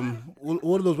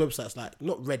all of those websites, like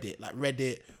not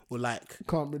Reddit or like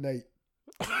Can't relate.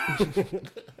 I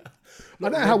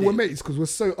don't know how we're mates because we're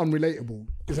so unrelatable.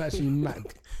 It's actually mad.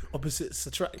 opposites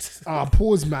attract.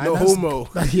 Pause, man. No That's- homo.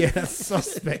 Yeah, that's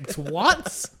suspect.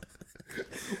 What?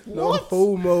 No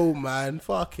homo, man.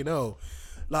 Fucking hell.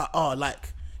 Like,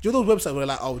 do you know those websites where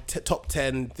they're like, top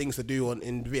 10 things to do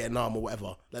in Vietnam or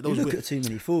whatever? Like You those look weird, at too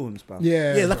many forums, bro.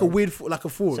 Yeah. yeah, like bro. a weird, like a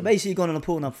forum. So basically, you've gone on a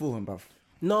Pornhub forum, bro.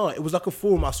 No, it was like a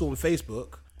forum I saw on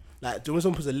Facebook. Like, when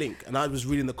someone puts a link, and I was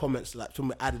reading the comments, like,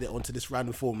 someone added it onto this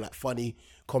random forum, like, funny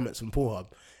comments from Pornhub.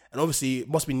 And obviously, it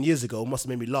must have been years ago, it must have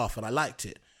made me laugh, and I liked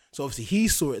it. So obviously, he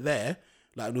saw it there,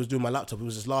 like, when he was doing my laptop, he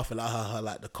was just laughing, like, ha, ha,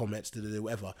 like, the comments,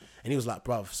 whatever. And he was like,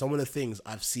 bruv, some of the things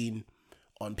I've seen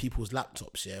on people's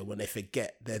laptops, yeah, when they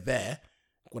forget they're there,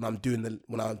 when I'm doing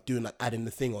like, adding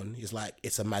the thing on, he's like,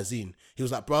 it's a mazine. He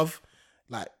was like, bruv,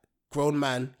 like, grown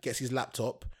man gets his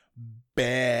laptop,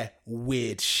 bare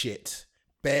weird shit,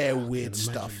 bare weird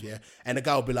stuff, yeah. And the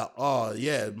guy will be like, "Oh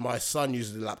yeah, my son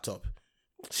uses the laptop."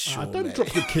 Sure, don't mate. drop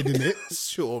the kid in it.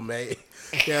 Sure, mate.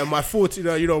 Yeah, my 14,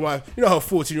 you know how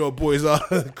 14-year-old boys are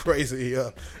crazy.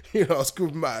 I was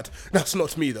mad. That's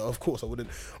not me though. Of course, I wouldn't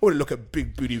look at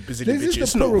big booty busy This bitches.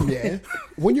 is the problem, yeah.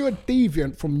 When you're a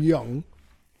deviant from young,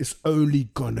 it's only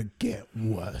gonna get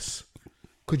worse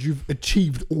because you've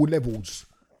achieved all levels.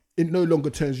 It no longer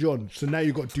turns you on, so now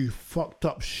you got to do fucked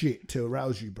up shit to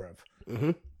arouse you, bruv.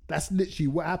 Mm-hmm. That's literally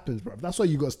what happens, bruv. That's why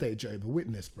you got to stay Jehovah's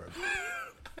Witness, bruv.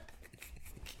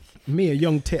 Me, a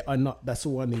young tit, I nut. That's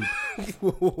all I need.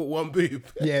 One boob.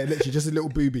 Yeah, literally, just a little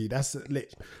booby. That's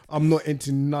lit. I'm not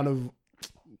into none of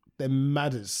them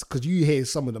matters because you hear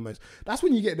some of the most. That's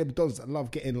when you get them dons that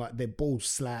love getting like their balls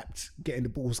slapped, getting the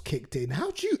balls kicked in. How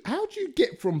do you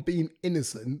get from being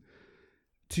innocent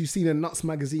to seeing a Nuts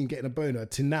magazine getting a boner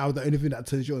to now the only thing that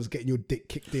turns you on is getting your dick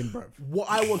kicked in, bro? What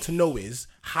I want to know is,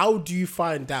 how do you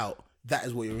find out that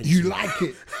is what you're into? You like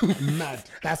it? Mad.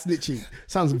 That's literally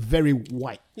sounds very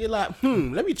white. You're like,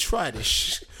 let me try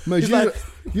this. Moj, He's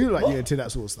you like, you're into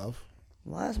that sort of stuff.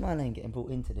 Why is my name getting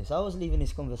brought into this? I was leaving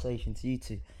this conversation to you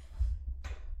two.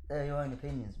 They're your own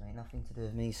opinions, mate. Nothing to do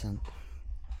with me, son.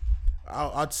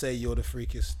 I'd say you're the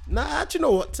freakiest. Nah, do you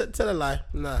know what? Tell a lie.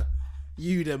 Nah,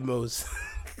 you the most.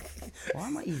 Why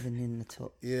am I even in the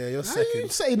top? Yeah, you're How are you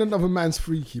second. saying another man's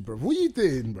freaky, bro? What are you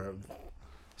doing, bro?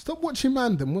 Stop watching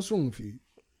Mandem. What's wrong with you?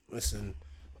 Listen,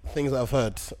 things I've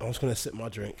heard. I'm just gonna sip my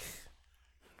drink.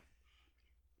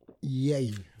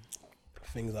 Yay.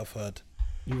 Things I've heard.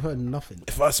 You've heard nothing.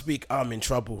 If I speak, I'm in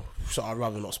trouble. So I'd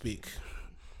rather not speak.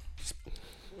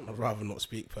 I'd rather not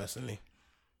speak personally.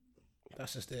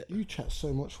 That's just it. You chat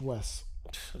so much worse.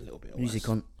 A little bit. Music worse.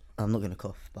 on. I'm not going to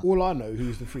cough. But All I know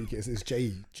who's the freakiest is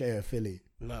Jay of Philly.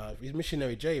 Nah, he's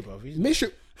missionary J, bro.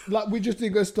 Mission, like we just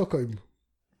did go to Stockholm.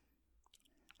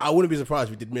 I wouldn't be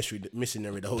surprised if we did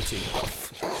missionary the whole team.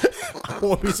 I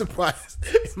won't be surprised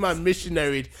if man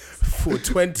missionaried for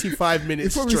 25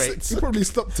 minutes straight. He probably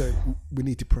stopped it. We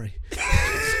need to pray.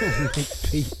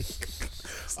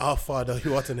 Our Father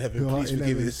who art in heaven, Who art please in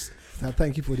forgive heaven. us. Now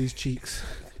thank you for these cheeks.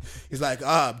 He's like,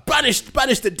 banish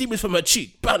the demons from her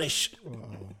cheek, banish.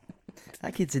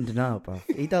 that kid's in denial, bro.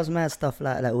 He does mad stuff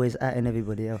like that, always atting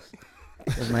everybody else.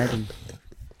 Does my head in.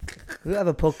 We'll have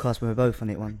a podcast where we're both on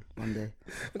it one day.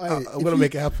 I'm gonna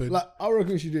make it happen. Like I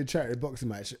reckon we should do a charity boxing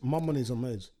match. My money's on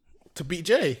those. To beat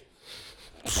Jay.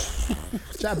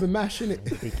 Jab and mash,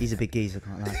 innit? He's a big geezer,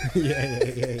 can't lie.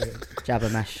 yeah. Jab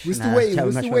and mash. We're still Nah, waiting. jab We're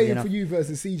and mash still won't be waiting enough. for you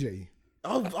versus CJ.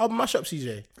 I'll mash up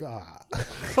CJ. Ah.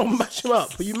 I'll mash him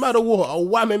up. Are you mad or what? I'll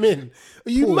wham him in.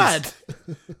 Are you Pause. mad?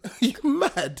 Are you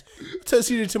mad? Turn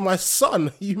CJ to my son.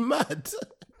 Are you mad?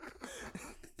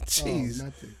 Jeez.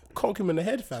 nothing. Conk him in the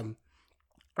head, fam.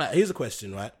 Right, here's a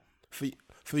question, right?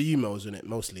 For you, Mos, innit?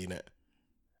 Mostly, innit?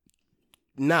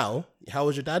 Now, how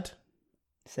was your dad?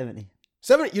 70.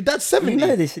 70? Your dad's 70? You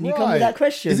know this and you come Right. with that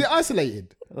question. Is it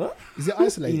isolated? What? Is it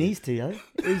isolated? He needs to, yo.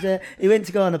 He went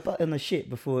to go on the ship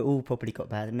before it all properly got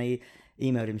bad, and they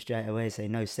emailed him straight away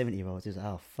saying, no, 70-year-olds. He was like,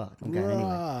 oh, fuck, I'm going anyway.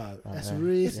 Right. That's that.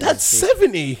 racist. Dad's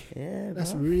 70? Yeah,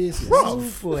 That's bro. racist.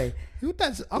 Oh, boy. Your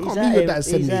dad's. I He's can't out believe your here- dad's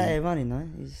He's 70. out here running, no?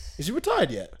 He's Is he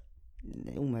retired yet?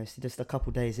 almost just a couple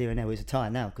of days here and there. He's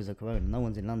retired now because of Corona. No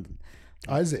one's in London.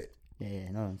 Oh, is it? Yeah,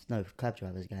 no cab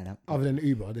drivers going out. Other than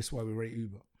Uber, this is why we rate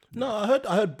Uber. No, I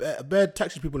heard bad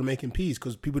taxi people are making peas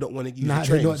because people don't want to use Nah, the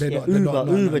they're trains. not. They're Yeah, not. They're not.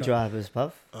 No, Uber no. drivers,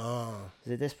 bruv. Ah.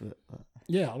 They're desperate.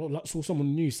 Yeah, I saw someone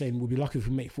on the news saying we'll be lucky if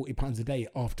we make £40 a day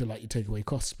after like you take away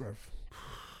costs, bruv.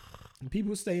 And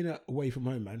people staying away from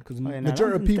home, man, because yeah, no,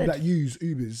 majority of London's people dead. that use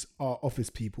Ubers are office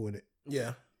people in it.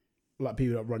 Yeah. Like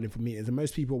people that are running for meetings, and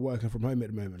most people are working from home at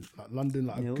the moment. Like London,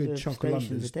 like Yeah, a all good the chunk of stations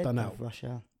London is are dead, done bruv, out. Rush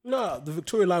hour. No, the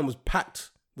Victoria line was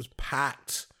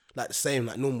packed. Like the same,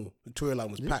 like normal. Victoria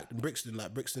line was packed. In Brixton,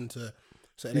 like Brixton to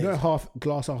certain You know, areas. half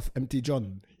glass half empty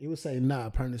John. He was saying, nah,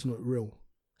 apparently it's not real.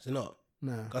 Is it not?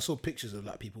 Nah. I saw pictures of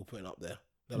like people putting up there.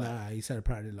 They're like, Nah, he said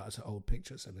apparently like it's an old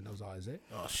picture or something. I was like, is it?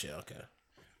 oh shit, okay.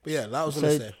 But yeah, that I was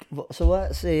gonna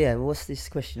say. What's this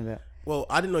question about? Well,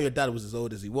 I didn't know your dad was as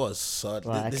old as he was, so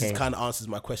Right, this okay. kind of answers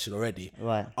my question already.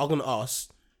 Right. I'm gonna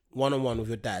ask, one-on-one with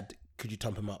your dad, could you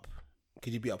thump him up?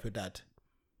 Could you beat up your dad?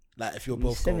 Like if you're He's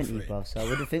both going 70, for it. bruv, so I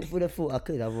would have thought I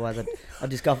could. Otherwise,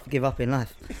 I'd just give up in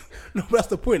life. No, but that's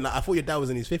the point. Like I thought your dad was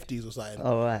in his 50s or something.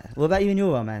 All right. What about you and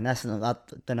your one, man? That's not. I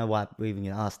don't know why we're even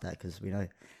gonna ask that because we know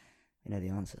the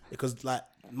answer. Because like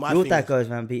my Your thing dad is- goes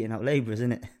around beating up labourers,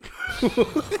 isn't it?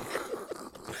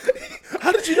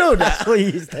 How did you know that? That's what you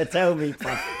used to tell me,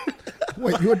 bruv.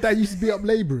 Wait, your dad used to beat up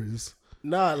labourers?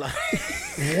 Nah, like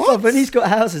What? When he's got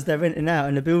houses they're renting out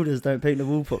and the builders don't paint the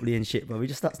wall properly and shit, bro, he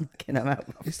just starts knocking them out.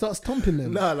 Bro. He starts thumping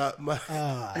them. No, like no,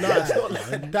 it's not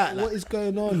like that. What is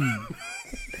going on?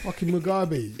 Fucking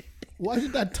Mugabe. Why is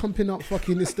your dad thumping up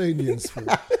fucking Estonians for?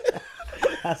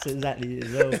 That's exactly it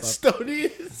as well, bro.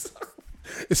 Estonians.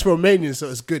 It's Romanian, so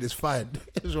it's good. It's fine.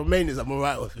 It's Romanians. I'm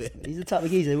alright with it. He's the type of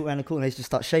geezer who walk around the corner and they just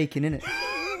start shaking, innit?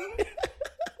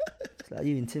 It's like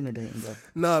you intimidating, bro.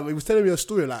 No, he was telling me a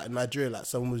story like in Nigeria, like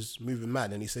someone was moving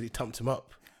mad and he said he thumped him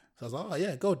up. So I was like, oh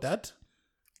yeah, go dad.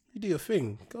 You do your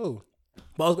thing. Go.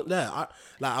 But I was there.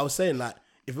 I was saying, like,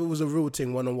 if it was a real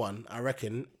thing 1-on-1, I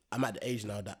reckon I'm at the age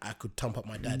now that I could thump up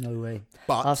my dad. No way.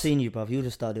 But I've seen you, bruv. You'll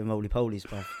just start doing roly-polies,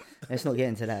 bruv. Let's not get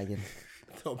into that again.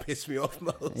 don't piss me off,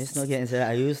 Mos. Let's not get into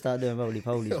that. You'll start doing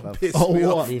roly-polies, Don't bruv. piss Oh, me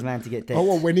what? off. Leave man to get dead. Oh,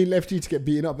 well, when he left you to get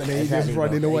beaten up and then he Exactly, just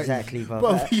running bruv. away. Exactly, bruv.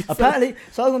 Bruv, you Apparently,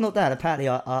 so I got knocked out. Apparently,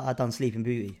 I done Sleeping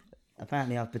Beauty.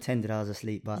 Apparently, I pretended I was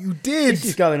asleep, but You did. this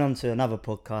is going on to another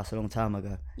podcast a long time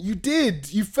ago. You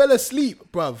did. You fell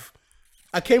asleep, bruv.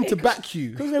 I came to back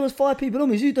you. Because there was 5 people on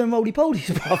me, so you doing roly-polies,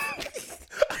 bruv.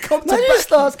 I come to When it back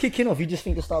starts kicking off, you just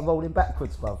think to start rolling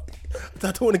backwards, bruv. I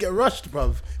don't want to get rushed,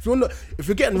 bruv. If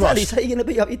you're getting Exactly, rushed, so you're going to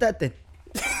beat up your dad then?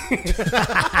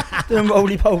 Doing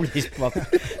roly-polies,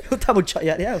 bruv. He'll double chuck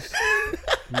you out the house.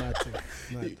 Mad thing.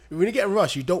 Mad. when you get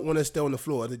rushed, you don't want to stay on the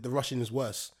floor. The rushing is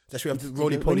worse. That's why you have to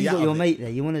roly When poly you out got your of it. mate there,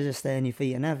 you want to just stay on your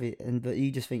feet and have it, but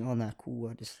you just think, oh, nah,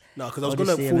 cool. No, because I was I'll just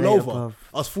gonna see him fall later, over. bruv.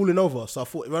 I was falling over, so I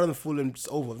thought rather than falling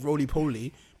over, roly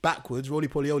poly backwards, roly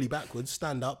poly backwards,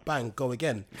 stand up, bang, go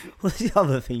again. What's the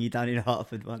other thing you done in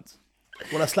Hartford once?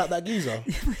 When I slapped that geezer,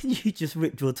 You just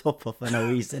ripped your top off for no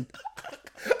reason.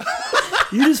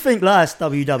 You just think life's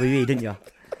WWE, didn't you?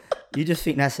 You just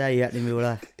think that's how you act in real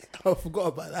life. I forgot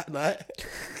about that night.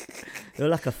 You're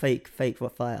like a fake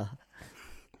fighter.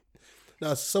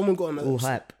 No, someone got All on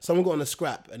hype. a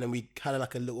scrap, and then we had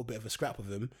like a little bit of a scrap with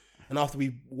him. And after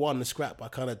we won the scrap, I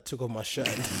kind of took off my shirt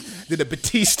and did a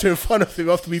Batista in front of him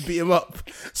after we beat him up.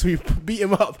 So we beat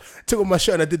him up, took off my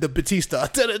shirt, and I did the Batista. I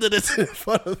did it in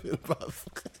front of him, bruv.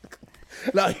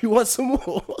 Like, you want some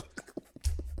more?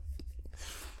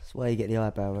 That's why you get the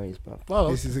eyebrow raised, bro. Well,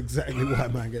 This is exactly why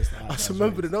man gets that. I just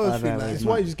remembered another thing. Like, That's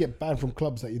why you just get banned from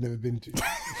clubs that you've never been to.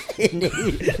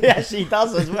 He actually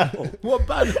does as well. what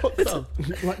band? What club?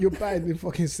 Like you're banned in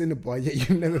fucking Cinnabar, yet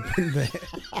you've never been there.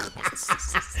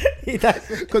 He does.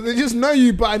 Because they just know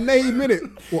you by a native minute.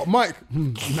 What, Mike?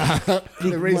 Nah.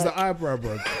 They raise Mike. the eyebrow,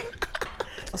 bro.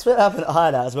 I swear that happened at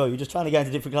Hideout as well. You're just trying to go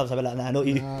into different clubs. I'll be like, nah, not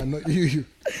you. Nah, not you.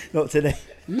 Not today.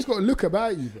 You just got to look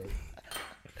about you, bro.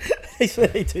 They swear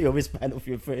they took your wristband off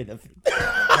your foot and everything.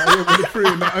 Like you're going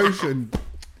through in the ocean.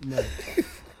 No.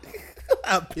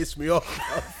 That pissed me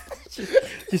off.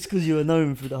 Just because you were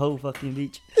known through the whole fucking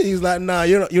beach. He's like, nah,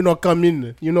 you're not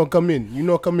coming. You're not coming. You're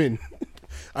not coming.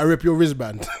 I rip your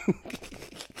wristband.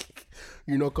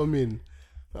 You're not coming.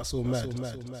 That's all mad.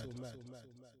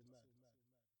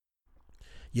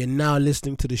 You're now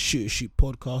listening to the Shoot Shoot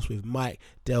podcast with Mike,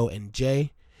 Del, and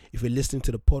Jay. If you're listening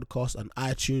to the podcast on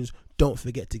iTunes, don't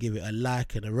forget to give it a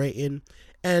like and a rating.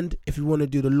 And if you want to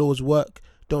do the Lord's work,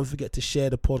 don't forget to share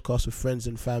the podcast with friends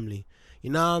and family. You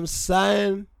know what I'm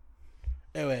saying?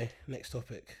 Anyway, next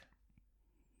topic.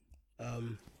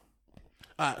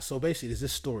 Alright, so basically there's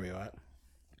this story, right?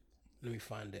 Let me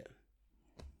find it.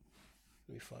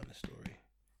 Let me find the story.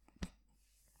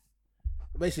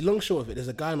 Basically, long short of it, there's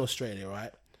a guy in Australia,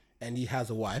 right? And he has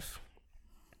a wife.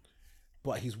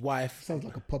 But his wife... Sounds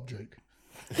like a pub joke.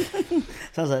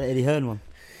 Sounds like the Eddie Hearn one.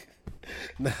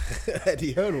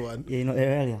 Eddie Hearn one? Yeah, you're not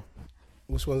there earlier.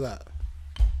 Which one's that?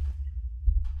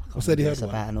 What's Eddie Hearn It's one?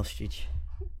 about an ostrich.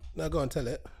 No, go on, tell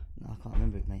it. No, I can't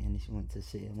remember it, mate. Unless you want to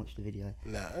see it and watch the video.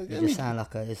 Nah, It just sound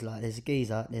like it's like there's a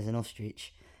geezer, there's an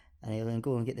ostrich, and he was going to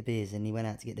go and get the beers, and he went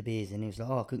out to get the beers, and he was like,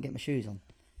 oh, I couldn't get my shoes on.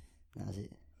 That was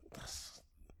it.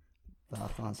 But I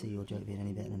can't see your joke being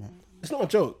any better than that. it's not a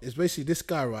joke. It's basically this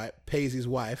guy, right, pays his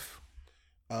wife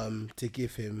to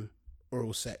give him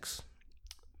oral sex.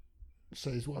 So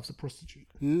his wife's a prostitute.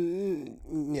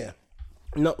 Yeah,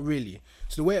 not really.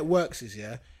 So the way it works is,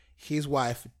 yeah, his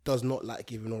wife does not like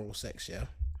giving oral sex, yeah.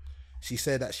 She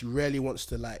said that she rarely wants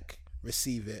to like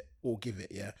receive it or give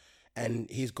it, yeah. And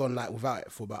he's gone like without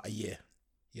it for about a year,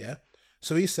 yeah.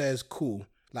 So he says, cool.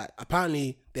 Like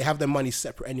apparently they have their money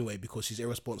separate anyway because she's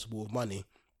irresponsible with money.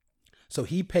 So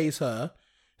he pays her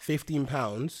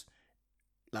 £15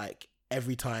 like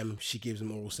every time she gives him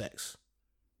oral sex.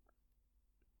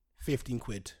 15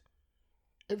 quid.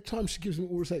 Every time she gives him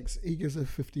oral sex, he gives her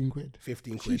 15 quid.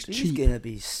 15 quid. She's He's cheap. going to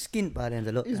be skint by the end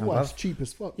of lockdown, His bruv. wife's cheap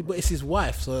as fuck. Yeah, but it's his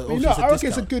wife, so But obviously you know, it's a I reckon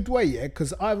it's a discount. good way, yeah,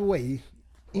 because either way,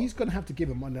 he's gonna have to give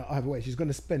her money either way. She's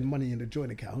gonna spend money in the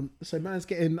joint account, so man's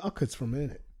getting uckers from her,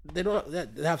 innit? They don't.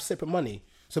 They have separate money.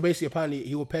 So basically, apparently,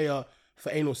 he will pay her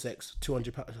for anal sex $200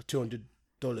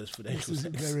 for the anal This is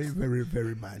sex. very, very,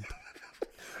 very mad.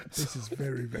 This is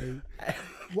very, very.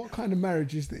 What kind of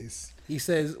marriage is this? He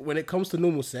says, when it comes to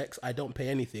normal sex, I don't pay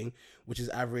anything, which is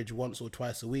average once or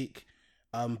twice a week.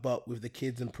 But with the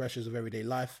kids and pressures of everyday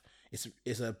life,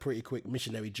 it's a pretty quick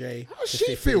missionary J. How does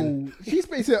she feel? She's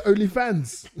basically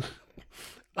OnlyFans.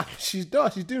 She's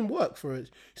doing work for it.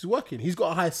 She's working. He's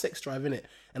got a high sex drive in it,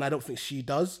 and I don't think she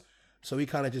does. So he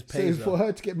kind of just So pays for her.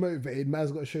 her to get motivated,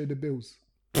 man's got to show the bills.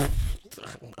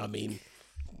 I mean,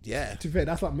 yeah. To be fair,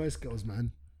 that's like most girls,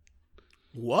 man.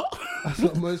 What? That's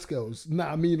like most girls.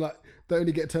 Nah, I mean, like, they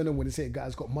only get turned on when they say a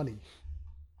guy's got money.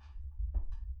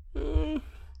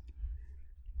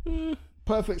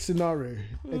 Perfect scenario.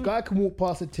 A guy can walk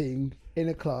past a ting in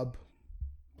a club,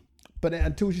 but then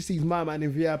until she sees my man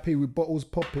in VIP with bottles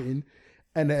popping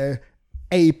and a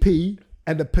AP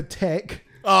and a Patek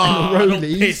Oh, and a don't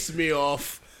Rollies. piss me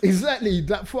off. Exactly,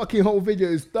 that fucking whole video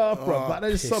is daft, bro. Oh, Like,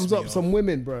 that just piss sums me up off. some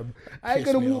women, bro. I ain't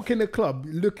Piss gonna me walk in the club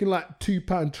looking like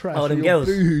 £2 trash Oh, in them your girls.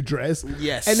 boohoo dress.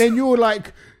 Yes. And then you're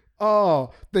like,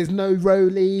 oh, there's no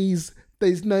Rollies,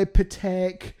 there's no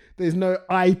Patek, there's no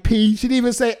IP. She didn't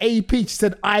even say AP, she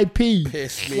said IP.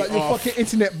 Piss me like your off. fucking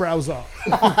internet browser.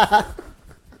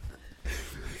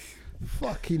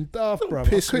 Fucking daft, bro. I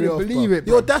Piss me couldn't off, believe bruv. it,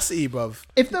 The bro. audacity, bruv.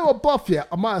 If they were buff, yeah,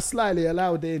 I might have slightly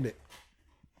allowed it in it.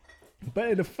 But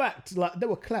in the fact, like, they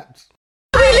were clapped.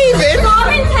 There's no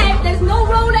intake, there's no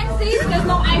Rolexes, there's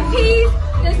no IPs,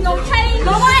 there's no chains.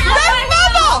 No, Are you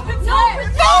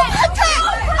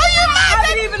mad? I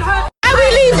haven't even heard. Are we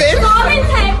leaving? There's no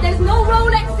intake, there's no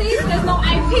Rolexes, there's no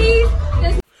IPs,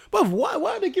 there's Bruv,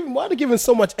 why are they giving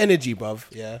so much energy, bruv?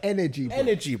 Yeah. Energy, bro.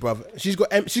 Energy, bruv. She's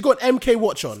got an MK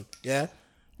watch on. Yeah.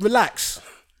 Relax.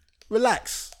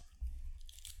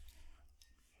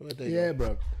 Where they Yeah,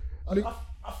 go? bro.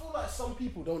 I feel like some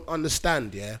people don't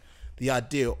understand, yeah, the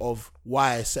idea of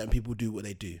why certain people do what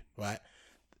they do, right?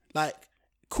 Like,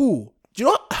 cool. Do you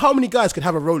know how many guys could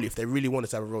have a rollie if they really wanted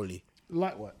to have a rollie?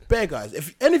 Like what? Bare guys.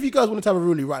 If any of you guys wanted to have a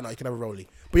rollie right now, you can have a rollie.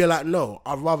 But you're like, no,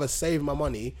 I'd rather save my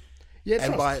money Yeah,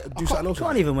 and do something else.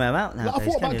 Can't even wear them out Like, nowadays. I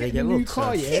thought can about you? They getting a get new robbed,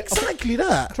 car, so- yeah. Exactly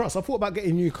that. Trust, I thought about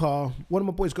getting a new car. One of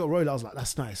my boys got a roller. I was like,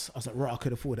 that's nice. I was like, right, I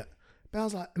could afford that. But I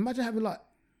was like, imagine having like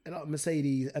a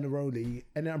Mercedes and a Rollie,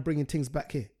 and then I'm bringing things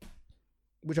back here,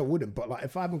 which I wouldn't. But like,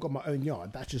 if I haven't got my own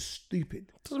yard, that's just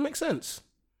stupid. Doesn't make sense.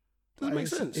 Doesn't make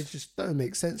sense. It just don't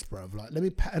make sense, bruv. Like, let me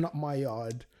pattern up my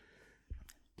yard,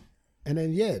 and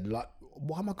then yeah, like,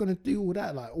 why am I gonna do all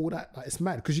that? Like, it's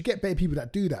mad because you get better people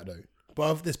that do that though.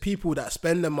 Bruv, there's people that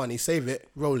spend their money, save it,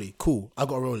 rollie, cool, I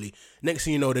got a rollie. Next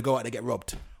thing you know, they go out, they get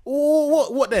robbed.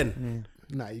 Oh, what then?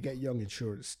 Nah, you get young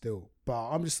insurance still. But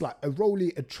I'm just like, a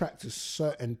Rollie attracts a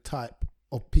certain type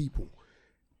of people.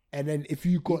 And then if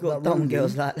you got, You've got that dumb Rollie,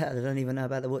 girls like that that don't even know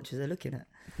about the watches they're looking at.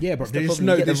 yeah, but It's the there's problem,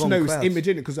 no, you get the there's wrong no crowds. image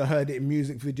in it because I heard it in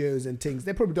music videos and things.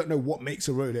 They probably don't know what makes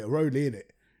a Rollie in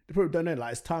it. They probably don't know,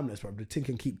 like, it's timeless, bro. The thing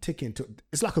can keep ticking.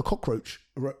 It's like a cockroach,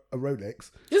 a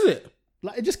Rolex. Is it?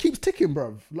 Like, it just keeps ticking,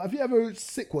 bro. Like, if you have a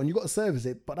sick one, you got to service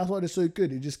it. But that's why they're so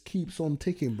good. It just keeps on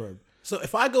ticking, bro. So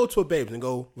if I go to a Babes and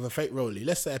go with a fake rollie,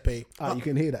 let's say I pay. You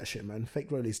can hear that shit, man.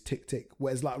 Fake Rollies tick tick.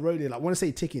 Whereas like Rollie, like when I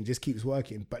say ticking, just keeps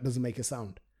working, but doesn't make a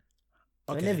sound.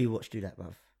 Don't every watch do that,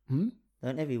 bruv.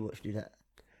 Don't every watch do that.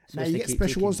 It's Now supposed you to get keep special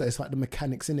ticking. ones though. It's like the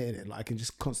mechanics in it. Like I can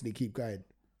just constantly keep going.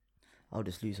 I'll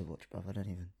just lose a watch, bruv. I don't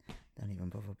even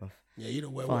bother, bruv. Yeah, you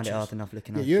don't wear Find it watches. hard enough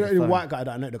looking Yeah, after you're the the only phone. white guy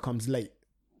that I know that comes late.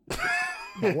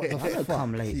 Like, what the I don't fuck?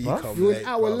 come late, You bruv. come You're an late,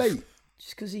 hour bruv. late.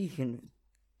 Just because he can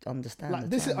understand Like the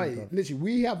this is time, bruv. literally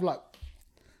we have like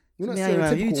we're not Me, I ain't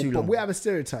around you stereotypical, too but long. we have a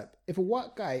stereotype. If a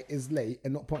white guy is late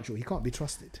and not punctual, he can't be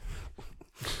trusted.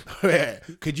 Yeah.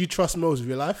 Could you trust Mose with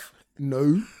your life?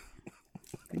 No.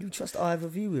 Can you trust either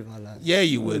of you with our lads? Yeah,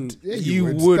 you would. Yeah, you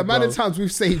would. would. The amount of bro. times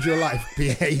we've saved your life,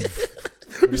 behave.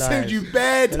 We saved Lies. you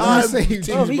bad I time. saved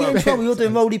you, Bruv, you get in bro. trouble, you're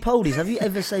doing roly-polies. Have you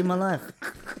ever saved my life?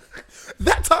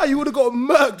 That time you would have got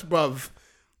murked, bruv.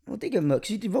 Well, dig him, because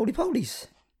you did roly-polies.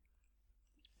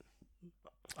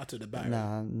 I took the back.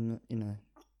 Nah, you know.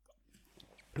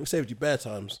 We saved you bare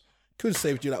times. Could have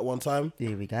saved you that one time.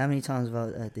 Here we go. How many times have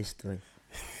I heard this story?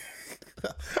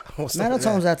 What's Man, up how with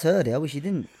times I've heard it. I wish you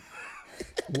didn't.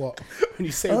 What? that? When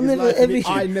you saved I'll his never, life. every,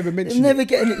 I never I'm mentioned never it.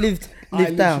 getting it lived I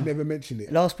literally down. never mentioned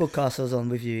it. Last podcast I was on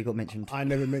with you, he got mentioned. I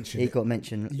never mentioned He it. got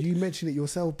mentioned. You mentioned it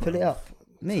yourself, bro. Pull it up.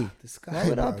 Me. This guy, Why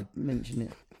would I bro. mention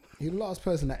it? You're the last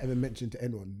person that ever mentioned to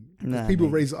anyone. Nah, People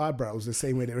mate. raise eyebrows the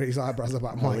same way they raise eyebrows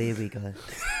about Oh, mine. here we go.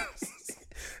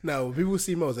 No, when people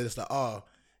see Mose, they're just like,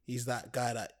 He's that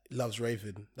guy that loves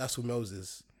raving. That's who Mose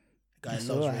is. Guy That's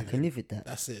who loves alright, I raving. can live with that.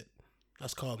 That's it.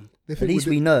 That's calm. They At think least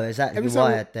we'll we do- know exactly every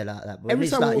why time they're like that. But Every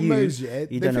it's time like we're you, Mose, yeah, you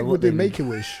they don't know think we'll what do they Make a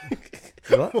Wish.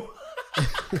 What?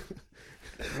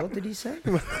 What did he say?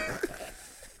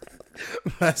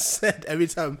 I said every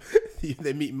time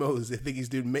they meet Mose, they think he's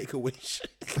doing Make-A-Wish.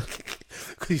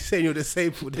 Because he's saying you're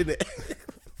disabled, innit?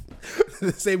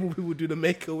 The disabled people do the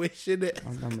Make-A-Wish, innit?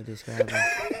 I'm done with this guy. Bro.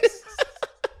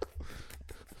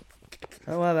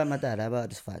 Oh, what about my dad? How about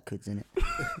just fight kids, innit?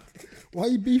 Why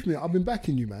you beef me? I've been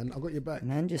backing you, man. I got your back.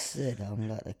 Man just said I'm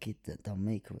like the kid that don't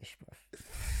make a wish,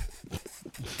 bro.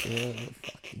 Yeah,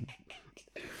 fucking.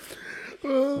 What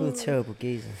a terrible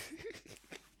geezer.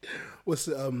 What's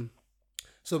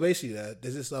so basically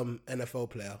there's this NFL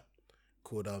player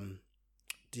called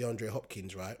DeAndre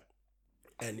Hopkins, right?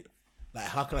 And like,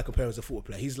 how can I compare him as a football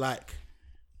player? He's kind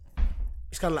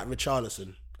of like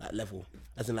Richarlison, that level,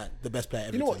 as in like the best player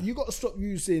ever. You know what? You got to stop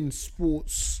using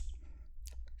sports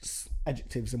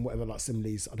adjectives and whatever, like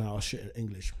similes. I don't know, I shit at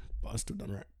English, but I still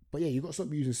done right. But yeah, you got to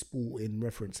stop using sport in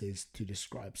references to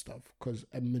describe stuff, because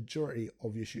a majority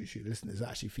of your shoot listeners are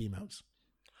actually females.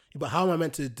 But how am I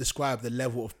meant to describe the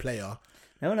level of player?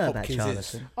 I don't know about Hopkins is?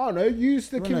 Charleston. I don't know. Use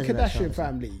the Kim knows about Kardashian Charleston?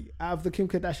 family. Out of the Kim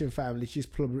Kardashian family, she's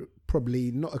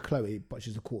probably not a Chloe, but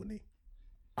she's a Courtney.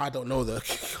 I don't know the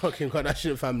Kim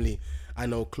Kardashian family. I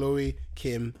know Khloe,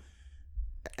 Kim,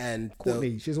 and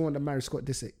Courtney, she's the one that married Scott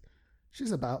Disick.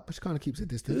 She's about, but she kind of keeps a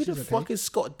distance. Who the She's fuck okay. is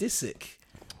Scott Disick?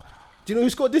 Do you know who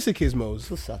Scott Disick is, Mose? Of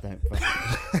course I don't, bro.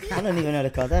 I don't even know the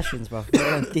Kardashians, bro. They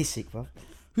don't Disick, bro.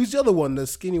 Who's the other one, the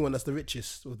skinny one that's the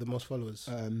richest with the most followers?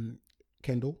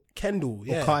 Kendall? Kendall,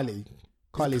 yeah. Or Kylie.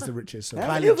 Kylie's the richest. So. How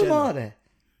Kylie many of them Jenner. are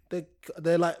there?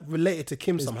 They're like related to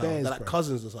Kim It's somehow. bears, They're like bro.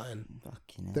 cousins or something.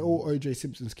 Fucking hell. They're all OJ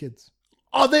Simpson's kids.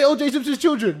 Are they O.J. Simpson's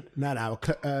children? No,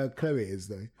 Chloe is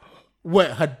though. Wait,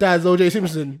 her dad's O.J.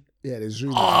 Simpson. Yeah, there's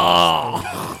rumors.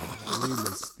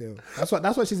 Rumors still.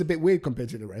 That's why she's a bit weird compared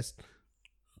to the rest.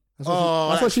 That's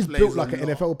why, that she's explains built a like an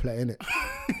lot. NFL player, innit?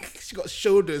 She got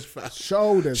shoulders, fam.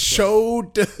 Shoulders.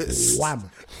 Shoulders. Wham.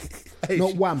 Hey,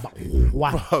 Not wham, but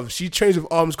wham. bruv, she trains with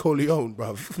Arms Corleone,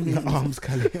 bruv. Arms,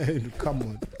 Kelly. Come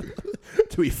on.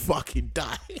 Till we fucking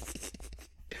die.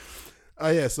 Oh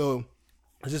yeah, so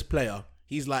there's this player.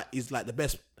 He's like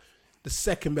the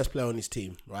second best player on his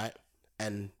team, right?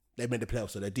 And they made the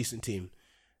playoffs, so they're a decent team.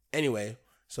 Anyway,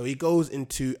 so he goes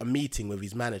into a meeting with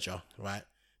his manager, right?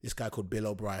 This guy called Bill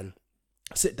O'Brien.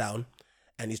 Sit down,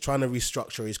 and he's trying to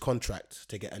restructure his contract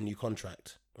to get a new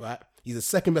contract, right? He's the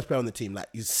second best player on the team. Like,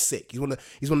 he's sick. He's one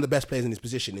of the best players in his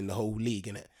position in the whole league,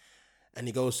 innit? And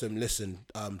he goes to him, listen,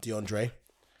 DeAndre,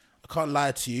 I can't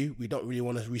lie to you. We don't really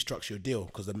want to restructure your deal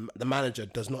because the manager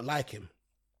does not like him.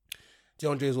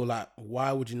 DeAndre is all like,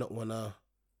 why would you not want to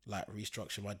like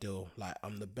restructure my deal? Like,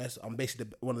 I'm the best. I'm basically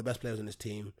one of the best players on this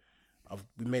team.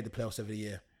 We made the playoffs every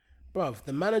year. Bruv,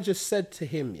 the manager said to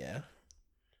him, yeah,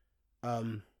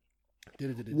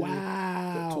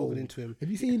 Wow. talking into him. Have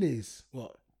you seen this?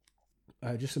 What?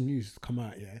 Just some news come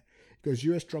out, yeah. It goes,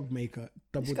 US drug maker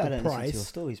This doubled guy the don't listen to your price.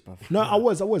 stories, bro. No, I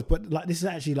was, but like this is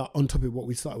actually like on top of what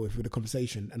we started with the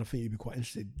conversation, and I think you'd be quite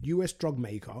interested. US drug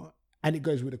maker, and it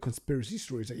goes with the conspiracy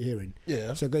stories that you're hearing.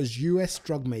 Yeah. So it goes, US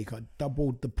drug maker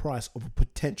doubled the price of a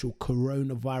potential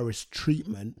coronavirus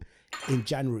treatment in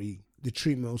January. The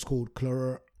treatment was called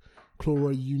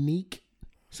Chlorounique.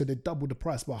 So they doubled the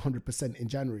price by 100% in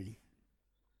January.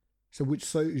 So which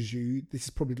shows you this is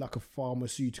probably like a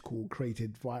pharmaceutical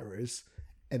created virus.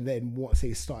 And then once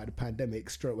they started the pandemic,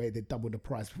 straight away they doubled the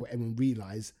price before everyone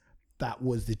realised that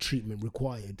was the treatment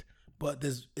required. But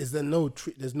there's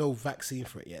no vaccine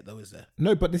for it yet, though, is there?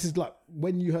 No, but this is like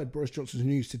when you heard Boris Johnson's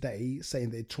news today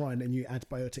saying they're trying a new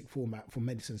antibiotic format for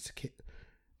medicines to kit.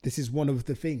 This is one of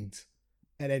the things.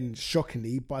 And then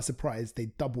shockingly, by surprise, they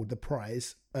doubled the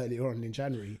price earlier on in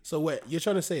January. So wait, you're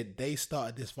trying to say they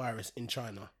started this virus in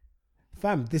China?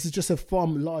 Fam, this is just a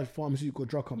large pharmaceutical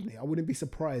drug company. I wouldn't be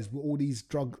surprised with all these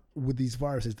these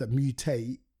viruses that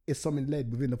mutate. If something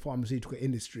led within the pharmaceutical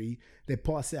industry, they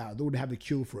pass it out. They already have a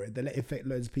cure for it. They let it affect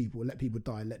loads of people, let people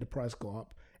die, let the price go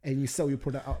up, and you sell your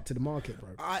product out to the market, bro.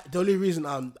 The only reason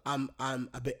I'm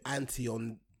a bit anti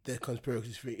on the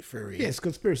conspiracy theory. Yeah, it's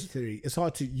conspiracy theory. It's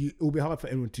hard to. It will be hard for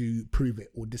anyone to prove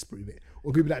it or disprove it.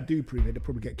 Or people that do prove it, they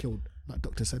probably get killed, like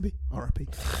Dr. Sebi, R.I.P.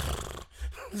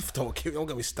 Don't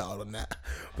get me started on that.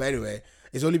 But anyway,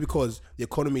 it's only because the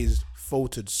economy has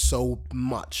faltered so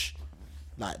much.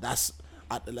 Like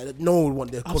no one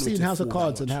want the economy. I've seen to House of fall that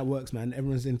Cards and much. how it works, man.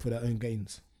 Everyone's in for their own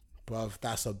gains. Bruv,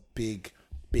 that's a big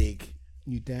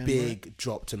You damn right.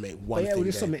 drop to make But one yeah, it thing was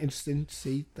just there. something interesting to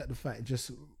see that the fact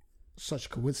just such a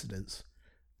coincidence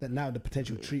that now the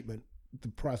potential treatment, the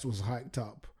price was hiked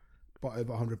up by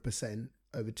over 100%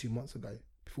 over 2 months ago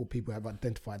before people have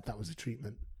identified that was a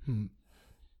treatment.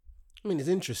 I mean, it's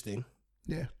interesting.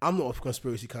 Yeah. I'm not a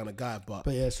conspiracy kind of guy, but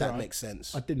yeah, that makes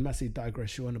sense. I did massively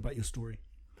digress you on about your story.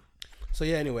 So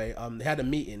yeah, anyway, they had a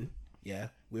meeting,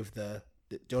 with the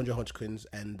DeAndre Hopkins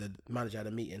and the manager had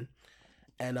a meeting,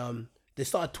 and they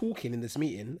started talking in this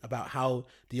meeting about how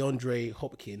DeAndre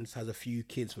Hopkins has a few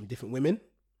kids from different women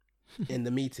in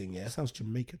the meeting. Yeah, Sounds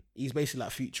Jamaican. he's basically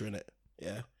like Future in it.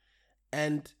 Yeah,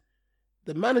 and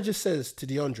the manager says to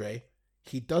DeAndre,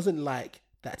 he doesn't like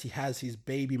that he has his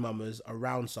baby mamas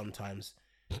around sometimes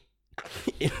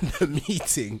in the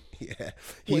meeting. Yeah,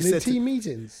 He said team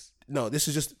meetings. no, this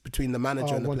is just between the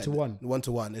manager and the one-to-one.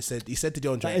 One-to-one. He said to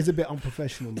DeAndre, That is a bit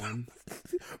unprofessional, man.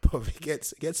 but it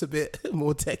gets a bit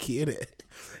more techie in it.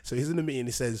 So he's in the meeting.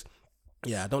 He says,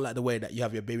 "Yeah, I don't like the way that you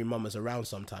have your baby mamas around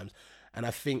sometimes." And I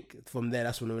think from there,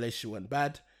 that's when the relationship went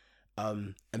bad.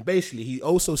 And basically, he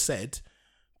also said,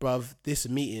 "Bruv, this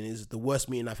meeting is the worst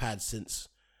meeting I've had since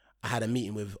I had a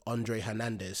meeting with Andre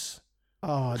Hernandez,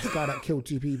 Oh, the guy that killed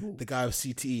 2 people. the guy of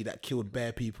CTE that killed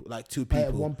bare people, like 2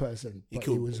 people." One person, but he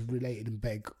killed- was related in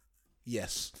Beg.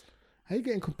 Yes. How you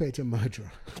getting compared to a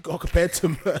murderer? Got compared to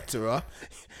murderer,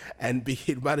 and the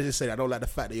manager said, "I don't like the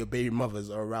fact that your baby mothers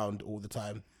are around all the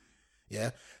time."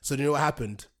 Yeah. So you know what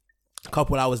happened? A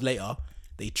couple hours later,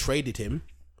 they traded him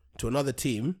to another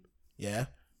team. Yeah,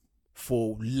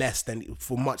 for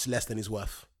much less than he's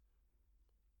worth.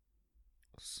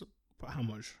 So, but how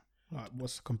much? Like,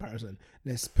 what's the comparison?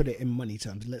 Let's put it in money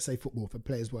terms. Let's say football, if a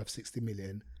player's worth 60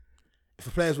 million. If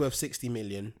a player's worth 60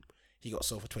 million, he got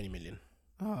sold for 20 million.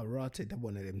 Oh, right. They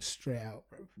wanted him straight out,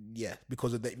 bro. Yeah,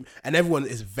 because of and everyone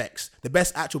is vexed. The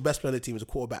best player of the team is a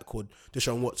quarterback called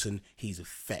Deshaun Watson. He's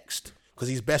vexed because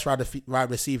his best wide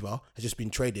receiver has just been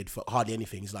traded for hardly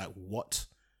anything. He's like, what?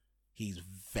 He's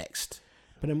vexed.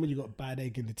 But then when you got a bad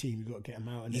egg in the team, you got to get him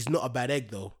out. And He's not a bad egg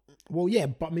though. well, yeah,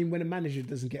 but I mean, when a manager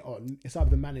doesn't get on, it's either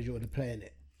the manager or the player in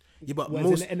it. Yeah, but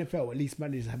Whereas in the NFL, at least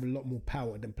managers have a lot more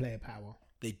power than player power.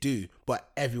 they do, but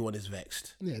everyone is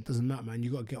vexed. Yeah, it doesn't matter, man. You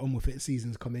got to get on with it.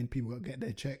 Seasons come in, people got to get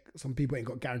their check. Some people ain't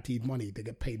got guaranteed money. They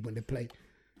get paid when they play.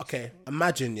 Okay,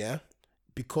 imagine,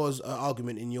 because an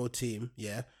argument in your team,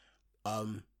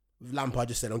 Lampard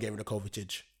just said, "I'm getting rid of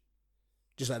Kovacic,"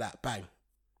 just like that, bang.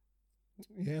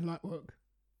 Yeah, light work.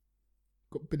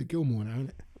 Got Billy Gilmore now,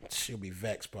 innit? She'll be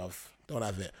vexed, bruv. Don't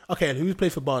have it. Okay, and who's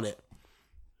played for Barnet?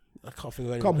 I can't think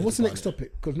of anyone. Come, what's the next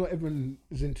topic? Because not everyone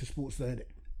is into sports, though, innit?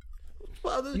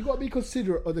 Well, You got to be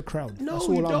considerate of the crowd. no, That's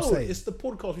you all I'm don't. saying. It's the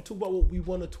podcast. We talk about what we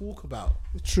want to talk about.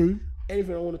 True.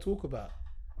 Anything I want to talk about.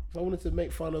 If I wanted to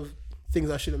make fun of things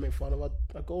I shouldn't make fun of,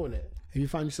 I'd go on it. Have you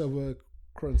found yourself a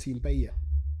quarantine bay yet?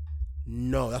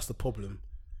 No, that's the problem.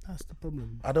 That's the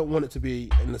problem. I don't want it to be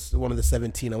in one of the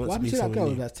 17. I want What it to happened be to that someone girl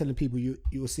new. that's telling people you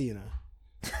were seeing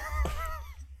her?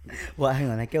 Well, hang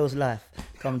on, a girl's life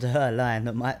come to her lying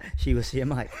that she was seeing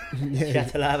Mike. She had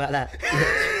to lie about that.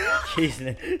 She's in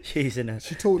a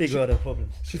big world of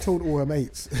problems. She told all her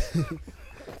mates.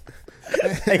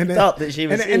 Picked up that she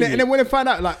was seeing and then when they found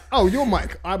out, like, oh, you're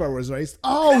Mike, eyebrow was raised.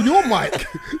 Oh, you're Mike.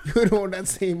 You're the one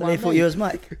that's saying my They thought mate. you was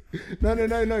Mike. No.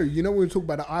 You know when we talk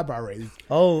about the eyebrow raised.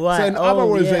 Oh, right. So an eyebrow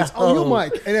was yeah. raised. Oh, you're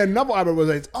Mike. And then another eyebrow was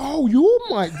raised. Oh, you're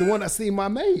Mike, the one that's seeing my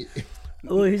mate.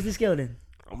 Oh, who's this girl then?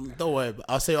 Don't worry,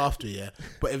 I'll say after,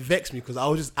 But it vexed me because I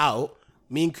was just out.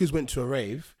 Me and Kuz went to a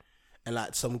rave, and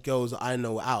like some girls that I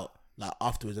know were out like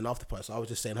afterwards and after party. So I was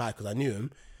just saying hi because I knew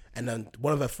him, and then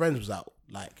one of her friends was out,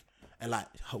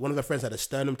 one of her friends had a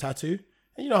sternum tattoo,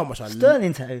 and you know how much I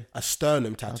Sterling tattoo. a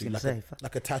sternum tattoo, gonna like say,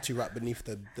 like a tattoo right beneath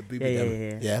the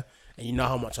booby. Yeah. And you know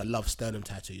how much I love sternum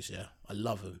tattoos. Yeah, I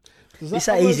love them. It's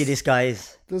that easy this guy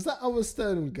is. Does that other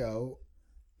sternum girl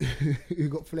who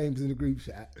got flames in the group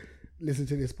chat listen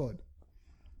to this pod?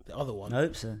 The other one, I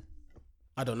hope so.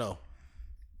 I don't know.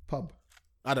 Pub.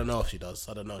 I don't know if she does.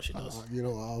 You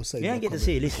know what, I'll say. You don't get to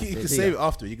see it. Listen You to can it, save do it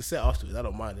afterwards. You can say it afterwards. I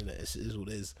don't mind, innit? It is what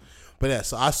it is. But yeah,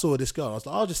 so I saw this girl. I was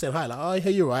like, I was just saying hi. Like, oh,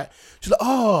 hey, you're right. She's like,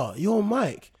 oh, you're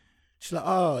Mike. She's like,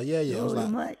 oh, yeah. I was Oh, like,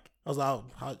 Mike. oh,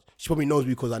 how? She probably knows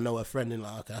me because I know her friend. And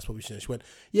like, okay, that's probably she. She went,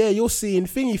 yeah, you're seeing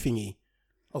thingy.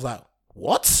 I was like,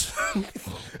 what?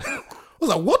 I was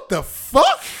like, what the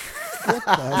fuck?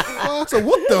 So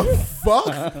what the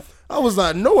fuck? I was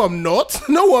like, no, I'm not.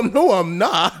 No, I'm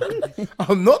not.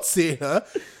 I'm not seeing her.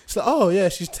 She's like, oh yeah,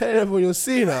 she's telling everyone you're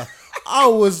seeing her. I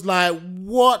was like,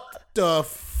 what the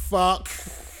fuck?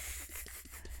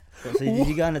 So did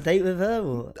you go on a date with her?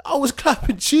 Or? I was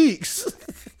clapping cheeks.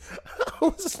 I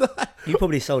was like, You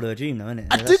probably sold her a dream, though, innit?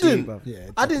 I That's you, didn't. bruv. Yeah,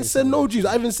 I didn't say no dreams.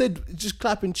 I even said just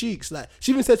clapping cheeks. Like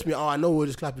she even said to me, "Oh, I know we're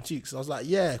just clapping cheeks." I was like,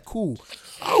 "Yeah, cool."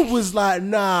 I was like,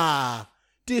 "Nah,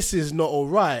 this is not all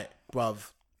right,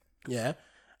 bruv." Yeah,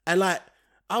 and like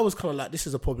I was kind of like, "This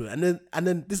is a problem." And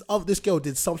then this girl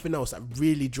did something else that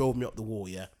really drove me up the wall.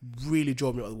 Yeah, really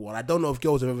drove me up the wall. And I don't know if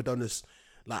girls have ever done this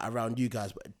like around you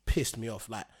guys, but it pissed me off.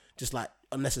 Like just like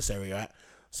unnecessary, right?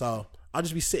 So I'll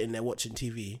just be sitting there watching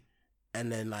TV,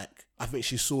 and then like I think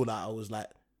she saw that I was like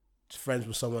friends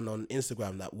with someone on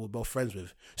Instagram that we're both friends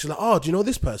with. She's like, "Oh, do you know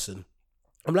this person?"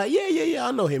 I'm like, yeah,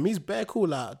 I know him. He's bare cool.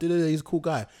 Like, he's a cool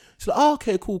guy. She's like, "Oh,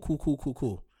 okay,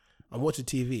 cool. I'm watching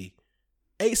TV.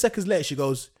 8 seconds later, she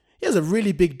goes, "He has a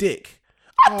really big dick."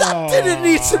 I didn't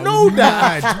need to know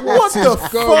that. man, What the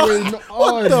is going fuck?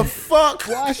 What the on? fuck?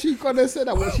 Why is she gonna say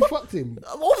that? What, she fucked him?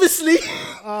 Obviously.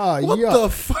 Ah, What yuck. the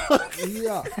fuck?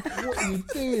 Yuck. What are you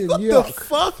doing? What the Yuck.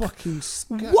 fuck? Fucking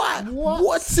scat. What?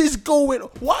 What is going on?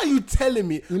 Why are you telling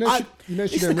me? You know,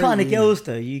 she It's don't the kind rate of you. girls,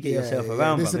 though, you get yourself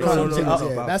around, This is bruv. the kind No, of no, things, no,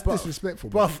 yeah, bruv. that's Bruv. disrespectful.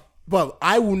 Bruv. Bruv,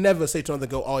 I will never say to another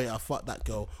girl, "Oh yeah, I fucked that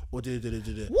girl," or do.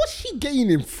 What's she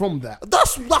gaining from that?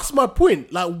 That's my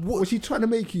point. Like, what? Was she trying to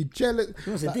make you jealous? She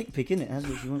wants a dick pic, innit? That's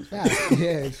what she wants.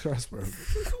 Yeah, trust, bro.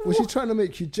 Was she trying to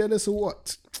make you jealous or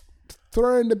what?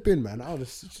 Throw her in the bin, man. I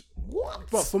was what?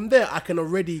 But from there, I can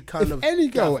already kind If of any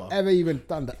girl gather. ever even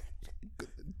done that,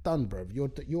 done, bro.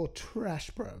 You're trash,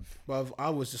 bro. Bruv,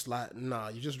 I was just like, nah,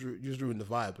 you just ruined the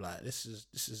vibe. Like, this is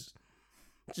just.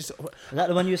 Is that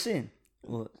the one you were seeing?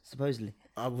 Well, supposedly.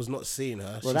 I was not seeing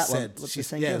her. Well, She that one, said, what's she, the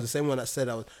same yeah, it girl? was the same one that said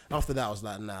I was. After that, I was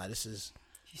like, nah, this is.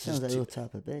 She sounds like your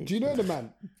type of babe. Do you know the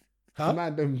man? Huh? The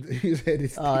man who said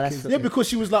this. Oh, that's Yeah, because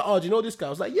she was like, "Oh, do you know this guy?" I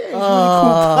was like, "Yeah, he's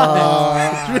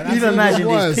Oh, really cool guy." you imagine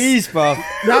worse. these peas, bruv.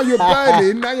 Now you're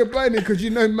burning. Now you're burning because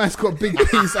you know man's got a big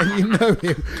piece and you know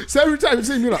him. So every time you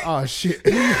see him, you're like, "Oh shit."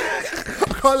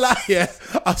 I can't lie, yeah.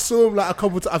 I saw him like a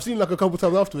couple. I've seen him like a couple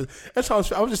times afterwards. Every time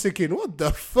I was just thinking, "What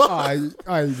the fuck?"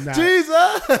 Nah. Jesus.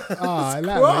 Ah, I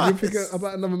like man. You think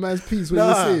about another man's piece when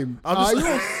Nah, you see him. I'm just-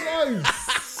 You're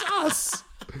so sus.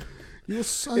 You're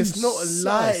so It's not sus.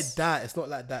 like that. It's not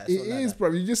like that. It's It not like is, that.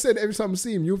 bro. You just said every time I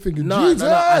see him, you're thinking, No, Jesus.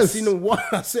 I've seen him one.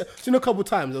 I've seen him a couple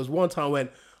times. There was one time when,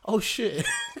 oh shit,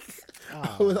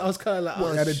 I was kind of like, What,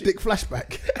 oh he had a shit. dick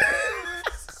flashback.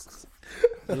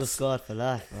 You're scarred for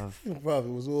life, bruv. Bruv, it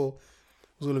was all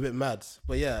a bit mad.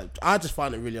 But yeah, I just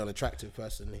find it really unattractive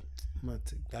personally.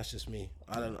 That's just me.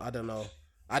 I don't know.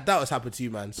 I doubt it's happened to you,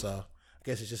 man. So I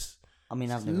guess it's just, I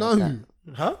mean, I've never No. had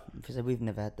that. huh? Because we've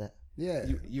never had that. Yeah.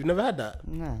 You've never had that?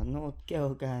 No, not a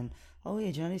girl going, "Oh yeah,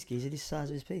 do you know this geezer, this size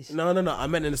of his piece." No. I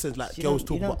meant in the sense like You girls don't-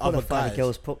 talk you don't about other qualify the guys.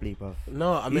 girls properly, bruv.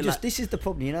 No, I You mean just, like, this is the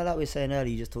problem. You know, like we were saying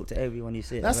earlier, you just talk to everyone you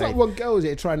see. At That's the like rave. when girls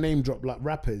try and name drop like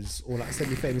rappers or like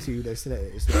semi-famous people they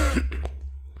select. It's like,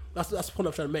 that's the point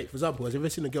I'm trying to make. For example, has you ever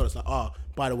seen a girl that's like, "Oh,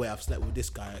 by the way, I've slept with this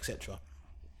guy," etc.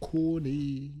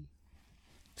 corny.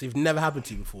 So you've never happened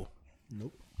to you before?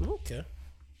 Nope. Okay,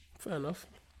 fair enough.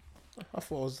 I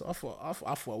thought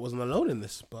I wasn't alone in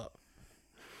this, but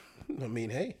I mean,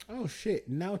 hey, Oh shit!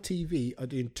 Now TV are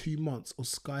doing 2 months of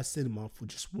Sky Cinema for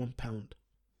just £1.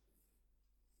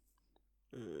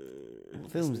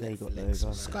 films they got though,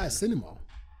 bruv. Sky Cinema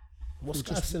what's for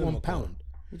Sky just Cinema £1. called?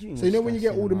 What do you mean So you know what's when you Sky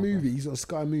get all the Cinema, bruv? movies on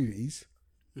Sky Movies,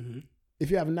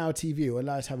 if you have Now TV or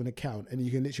allow to have an account, and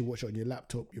you can literally watch it on your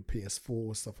laptop, your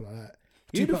PS4, stuff like that.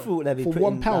 You'd have thought they'd be for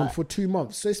putting £1 that- for 2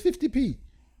 months, so it's 50p.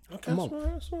 Okay, a that's month.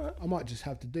 alright. That's alright. I might just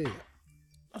have to do it.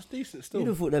 That's decent You'd still.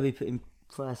 have thought they'd be putting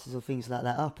prices or things like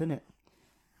that up, innit?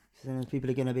 So then people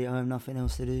are going to be at home, nothing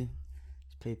else to do.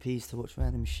 Just pay peas to watch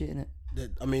random shit, innit?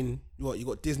 I mean, what you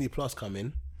got Disney Plus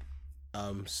coming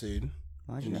soon.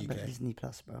 Imagine In that, the but UK. Disney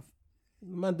Plus, bruv.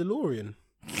 Mandalorian.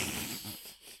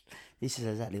 This is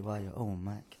exactly why you're, oh,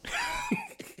 Mac.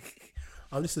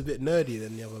 I'm just a bit nerdy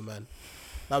than the other man.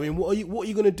 I mean, what are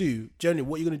you gonna do? Generally,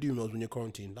 what are you gonna do, Mills, when you're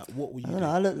quarantined? Like, what will you I don't do?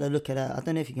 know, I look at that. I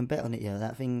don't know if you can bet on it, yeah.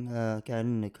 That thing Gary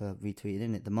Lineker retweeted,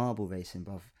 isn't it? The marble racing,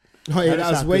 bruv. Oh yeah, That that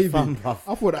sounds was good wavy. fun, bruv.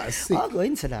 I thought that was sick. I'll go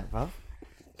into that, bruv.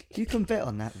 You can bet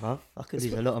on that, bruv. I could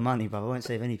lose a lot of money, bruv. I won't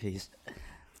save any peas.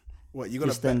 What you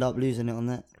gonna Just bet? end up losing it on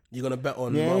that. You're gonna bet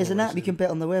on? Yeah, Marvel there's an app you racing? can bet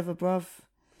on the weather, bruv.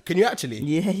 Can you actually?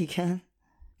 Yeah, you can.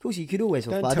 Of course, you could always,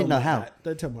 Don't but I tell didn't know me how. that.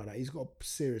 Don't tell me that. He's got a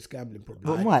serious gambling problem.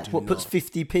 But I Mike, do what puts not.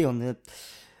 50p on the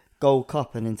Gold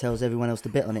Cup and then tells everyone else to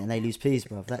bet on it and they lose peas,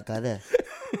 bruv? That guy there.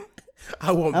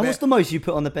 I won't And bet what's the most you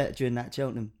put on the bet during that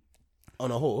Cheltenham? on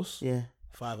a horse. Yeah.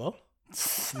 5-0.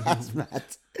 That's mad.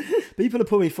 People are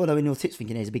probably following your tips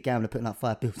thinking there's a big gambler putting up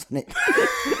 £5 on it.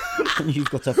 And you've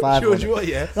got a 5 George, on it. what,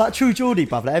 yeah? Like True Geordie,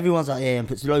 bruv. Like everyone's like, yeah, and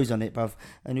puts loads on it, bruv.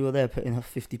 And you're there putting up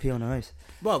 50p on a race.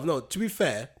 Bruv, no, to be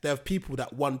fair, there are people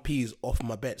that won P's off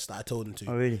my bets that I told them to.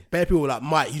 Oh, really? Bare people were like,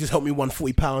 Mike, you just helped me won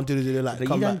 £40, like, But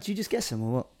come you back. don't, do you just guess them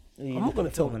or what? I'm not gonna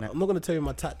tell you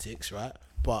my tactics, right?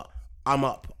 But I'm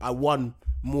up. I won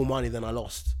more money than I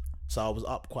lost, so I was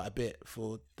up quite a bit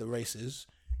for the races.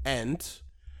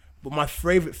 But my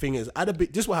favorite thing is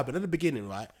just what happened at the beginning,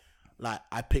 right? Like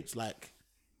I picked like,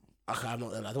 okay, I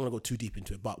don't want to go too deep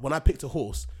into it, but when I picked a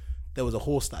horse, there was a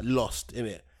horse that lost in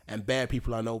it, and bare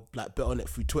people I know like bet on it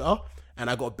through Twitter, and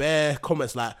I got bare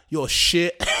comments like, "You're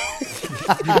shit."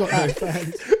 You got no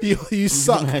fans. You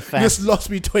suck. no You fans. just lost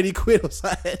me 20 quid or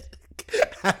something.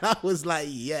 And I was like,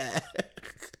 yeah.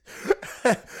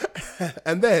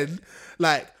 And then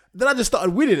I just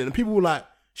started winning, and people were like,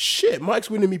 shit,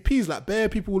 Mike's winning me P's. Like, bare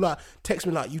people like text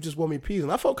me like, you just won me P's,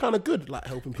 and I felt kind of good like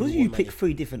helping people. Because you win money. pick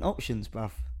 3 different options,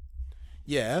 bruv.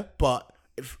 Yeah, but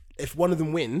if one of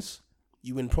them wins,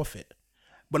 you win profit.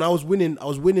 When I was winning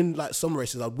like some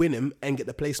races, I'd win them and get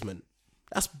the placement.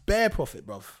 That's bare profit,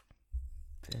 bruv.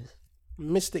 Yes.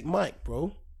 Mystic Mike,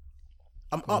 bro.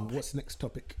 I'm up. What's the next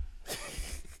topic?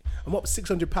 I'm up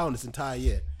 £600 this entire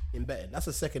year in betting. That's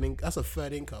a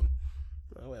third income.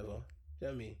 Whatever. You know what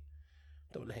I mean?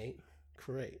 Don't hate.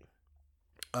 Great.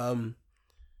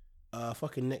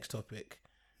 Fucking next topic.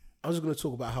 I was just gonna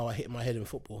talk about how I hit my head in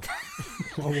football.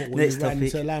 When Next you ran topic.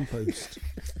 into a lamppost.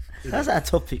 That's our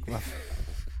topic, bruv.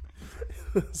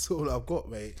 That's all I've got,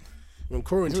 mate. We're in That's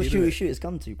quarantine. what innit? shooters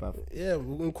come to, bruv. Yeah,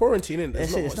 we're in quarantine, innit?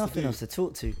 That's it, not there's much nothing do. else to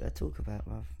talk about,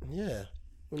 bruv. Yeah,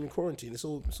 we're in quarantine. It's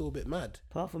all a bit mad.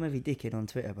 Apart from every dickhead on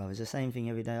Twitter, bruv, it's the same thing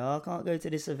every day. Oh, I can't go to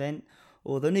this event.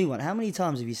 Or the new one. How many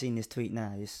times have you seen this tweet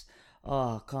now? It's,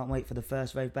 oh, I can't wait for the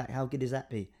first rave back. How good does that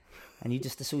be? And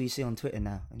that's all you see on Twitter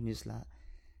now. And you're just like,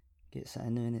 get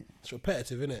something new, innit? It's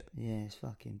repetitive, innit? Yeah, it's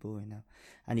fucking boring now.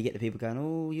 And you get the people going,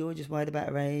 oh, you're just worried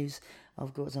about raves.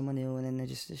 I've got someone ill. And then they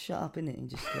just shut up, innit? And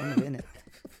just go on with it,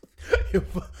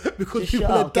 innit? Because Just people shut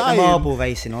are up, get the dying. marble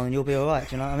racing on and you'll be alright,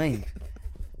 do you know what I mean?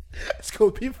 It's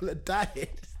called people are dying.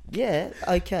 Yeah,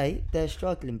 okay, they're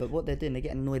struggling, but what they're doing, they're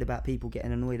getting annoyed about people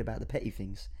getting annoyed about the petty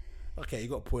things. Okay, you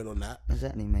got a point on that.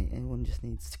 Exactly, mate. Everyone just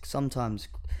needs. Sometimes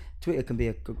Twitter can be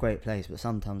a great place, but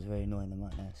sometimes very annoying. Them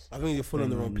like that. I think you're following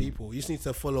the wrong people. You just need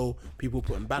to follow people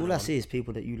putting banners All I on. see is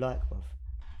people that you like, bruv.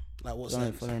 Like what Don't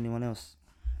sense? follow anyone else.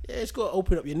 Yeah, it's got to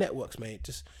open up your networks, mate.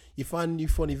 Just you find new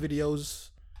funny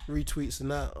videos, retweets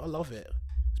and that. I love it.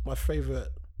 It's my favorite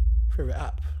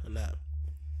app and that.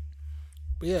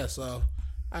 But yeah, so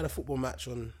I had a football match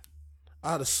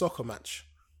I had a soccer match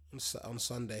on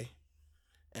Sunday,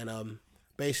 and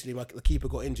basically the keeper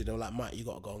got injured. They were like, Mike, you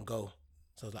got to go and go.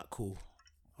 So I was like, cool,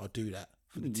 I'll do that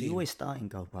for the You team. always starting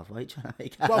goal, bruv. Why are you trying to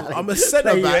make Bruv, I'm a centre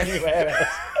play you back. anywhere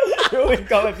else? You always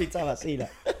go every time I see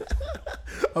that.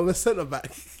 I'm a centre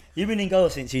back. You've been in goal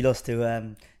since you lost to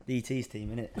DT's team,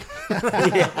 innit?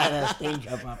 Yeah, that's danger,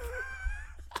 bruv.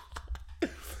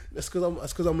 That's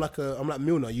because I'm like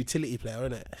Milner, utility player,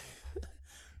 innit?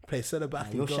 Play centre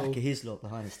back You're and goal. Shaka Hislop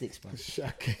behind the sticks, bruv.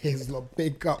 Shaka Hislop,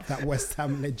 big up that West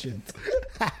Ham legend.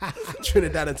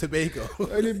 Trinidad and Tobago.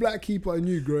 Only black keeper I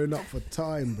knew growing up for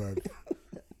time, bro.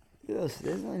 Yes,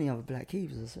 there's not any other black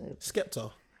keepers, I say.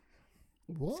 Skepta.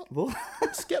 What? What?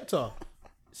 Skepta.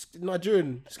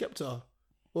 Nigerian Skepta.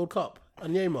 World Cup.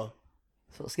 Anyema.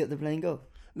 So skip the playing goal.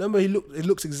 Remember, it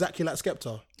looks exactly like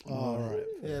Skepta. All right.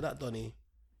 Yeah, that Donny.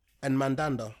 And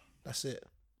Mandanda. That's it.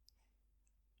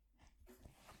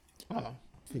 Oh, I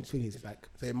think Sweeney's back.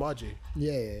 Say Margie.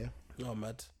 Yeah. Oh,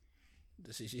 mad.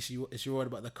 Is she worried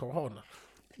about the corona?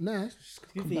 Nah, she's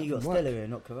Good come thing back you got from work. Stella here,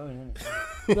 not Corona,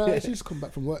 innit? No, she's come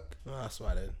back from work. Oh, that's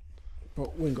right then.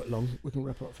 But we ain't got long. We can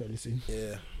wrap it up fairly soon.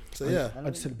 Yeah. So yeah, I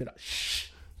just said a bit like, shh.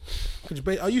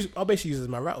 I'll basically use it as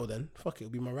my rattle then. Fuck it,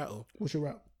 it'll be my rattle. What's your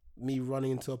route? Me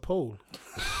running into a pole.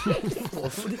 What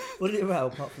did it rattle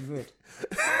apart from red?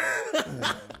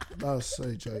 That was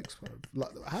so jokes, bro.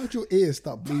 Like, how'd your ears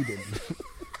start bleeding?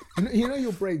 you know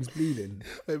your brain's bleeding.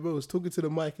 Hey bro, I was talking to the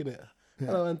mic, innit?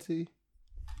 Hello, auntie.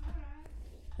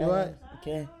 You alright?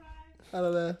 Okay.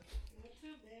 Hello there.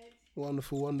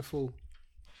 Wonderful, wonderful.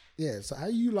 Yeah, so how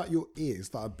you like your ears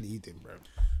started bleeding, bro?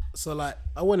 So like,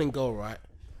 I went and goal, right?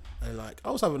 And like,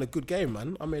 I was having a good game,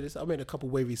 man. I made a couple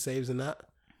wavy saves and that.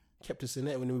 Kept us in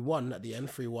it when we won at the end,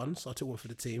 3-1. So I took one for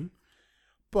the team.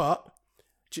 But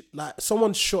like,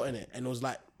 someone shot in it and it was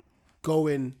like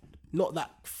going not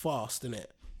that fast in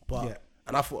it, but Yeah.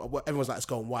 and I thought everyone's like it's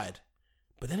going wide.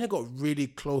 But then it got really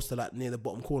close to like near the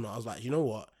bottom corner. I was like, you know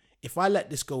what? If I let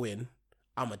this go in,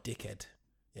 I'm a dickhead.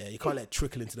 Yeah, you can't let it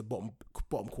trickle into the bottom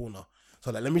corner.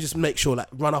 So like, let me just make sure, like,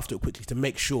 run after it quickly to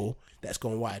make sure that it's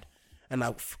going wide. And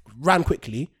I ran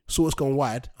quickly, saw it's going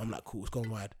wide. I'm like, cool, it's going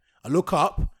wide. I look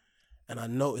up and I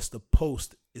notice the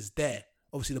post is there.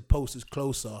 Obviously, the post is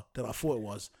closer than I thought it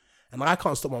was. And I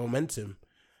can't stop my momentum.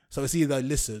 So it's either,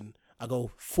 listen, I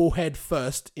go full head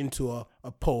first into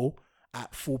a pole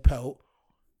at full pelt,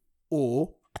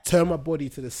 or I turn my body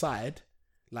to the side,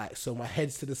 like, so my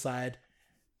head's to the side,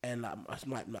 and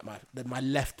like my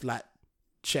left like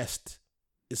chest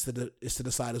is to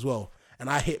the side as well. And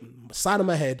I hit the side of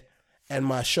my head and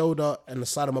my shoulder and the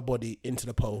side of my body into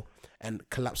the pole and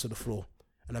collapse to the floor.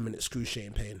 And I'm in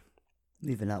excruciating pain.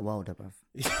 Moving like Wilder, bruv.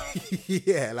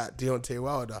 Yeah, like Deontay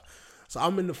Wilder. So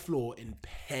I'm in the floor in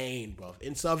pain, bruv.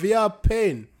 In severe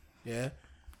pain. Yeah.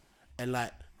 And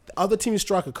like the other team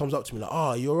striker comes up to me like,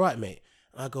 oh, you alright, mate?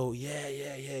 And I go,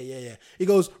 yeah. He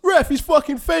goes, ref, he's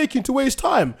fucking faking to waste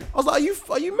time. I was like,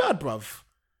 are you mad, bruv?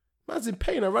 Man's in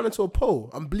pain. I ran into a pole.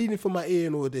 I'm bleeding from my ear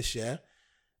and all this, yeah?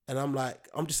 And I'm like,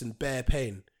 I'm just in bare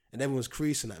pain. And everyone's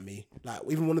creasing at me. Like,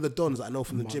 even one of the dons that I know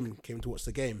from the gym came to watch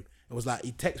the game. And was like,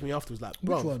 he texted me afterwards like,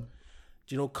 bro, Which one?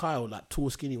 do you know Kyle, like tall,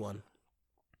 skinny one?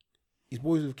 He's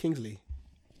boys with Kingsley.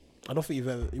 I don't think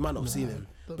you might not have seen him.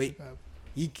 But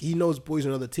he knows boys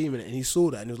on another team and he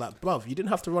saw that and he was like, bruv, you didn't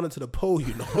have to run into the pole,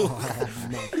 you know.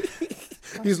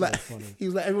 He was like,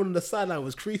 everyone on the sideline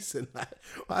was creasing. Like,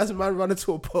 why has a man run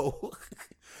into a pole?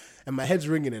 And my head's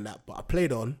ringing in that. But I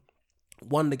played on,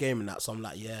 won the game in that. So I'm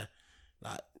like, yeah,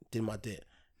 like, did my dit.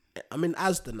 I'm in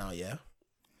Asda now, yeah?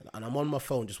 And I'm on my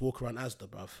phone, just walk around Asda,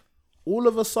 bruv. All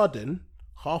of a sudden,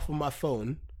 half of my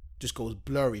phone just goes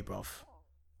blurry, bruv.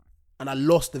 And I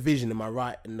lost the vision in my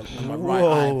right eye,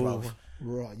 bruv.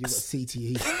 Right, you got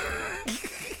CTE.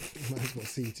 Man's got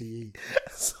CTE.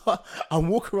 So I'm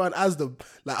walking around Asda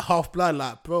like half blind,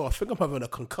 like, bro, I think I'm having a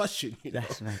concussion. You know?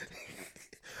 That's mad.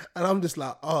 And I'm just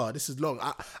like, oh, this is long.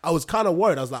 I was kind of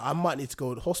worried. I was like, I might need to go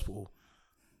to the hospital.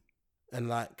 And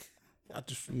like,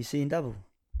 You seeing double?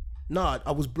 Nah,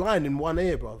 I was blind in one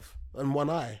ear, bruv, and one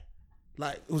eye.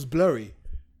 Like, it was blurry.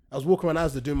 I was walking around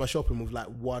Asda doing my shopping with like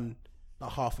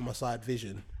half of my side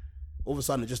vision. All of a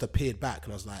sudden, it just appeared back,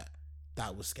 and I was like,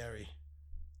 that was scary.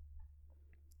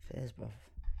 Fairs, bruv.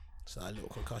 So a little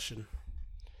concussion.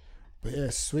 But yeah,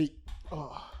 sweet. You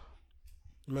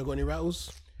got any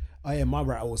rattles? Oh yeah, my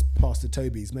rattle was Pastor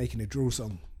Toby's making a drill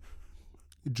song.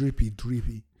 Drippy.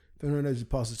 If anyone knows who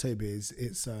Pastor Toby is,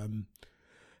 it's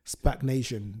SPAC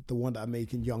Nation, the one that are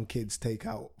making young kids take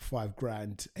out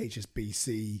 $5,000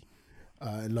 HSBC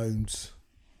loans,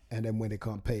 and then when they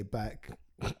can't pay it back,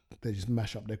 they just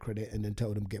mash up their credit and then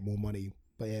tell them get more money.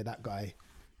 But yeah, that guy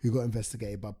who got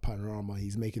investigated by Panorama,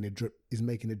 he's making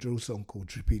a drill song called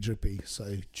Drippy.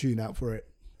 So tune out for it.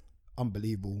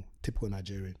 Unbelievable, typical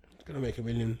Nigerian. It's gonna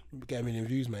get a million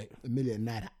views, mate. A million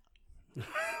nada.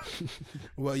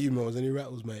 What about you, Mos? Any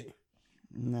rattles, mate?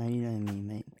 No, you know me,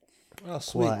 mate. Oh,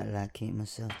 sweet. Quiet lad, keep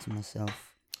myself to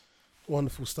myself.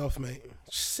 Wonderful stuff, mate.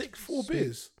 4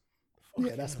 beers.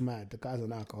 Yeah, that's mad. The guy's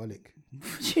an alcoholic.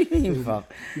 What do you mean, bruv?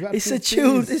 You've had It's 4 a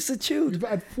chilled. beers. It's a chilled. You've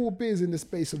had 4 beers in the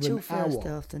space of Chill an Thursday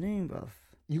hour. afternoon, bruv.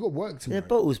 You got work tomorrow. They're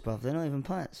bottles, bruv. They're not even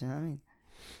pints. You know what I mean?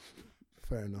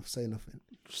 Fair enough. Say nothing.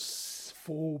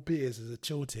 4 beers is a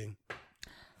chill thing.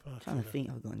 I'm trying to think.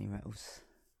 I've got any rattles.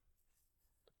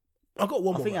 I got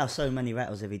one I more. think I have so many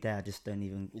rattles every day. I just don't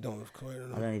even. You don't have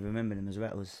Corona. I don't even remember them as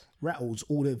rattles. Rattles.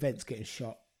 All the events getting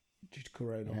shut due to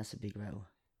Corona. Yeah, that's a big rattle.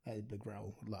 That is a big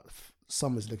rattle. Like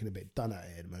summer's looking a bit done out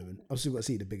here at the moment. I've still got to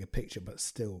see the bigger picture, but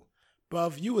still.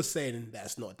 Bruv, you were saying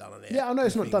that's not done on there. Yeah, I know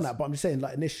it's not done that, but I'm just saying,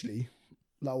 like initially,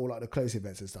 like all like the close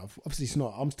events and stuff. Obviously, it's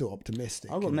not. I'm still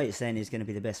optimistic. I've got mates saying it's going to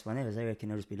be the best one ever. They reckon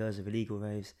there'll just be loads of illegal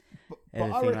raves, But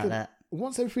everything I reckon like that.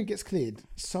 once everything gets cleared,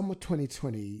 summer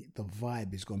 2020, the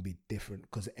vibe is going to be different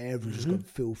because everyone's just going to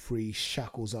feel free,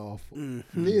 shackles off.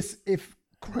 This, if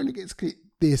Corona gets cleared,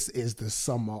 this is the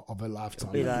summer of a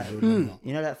lifetime. Be that like, you remember.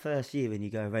 you know that first year when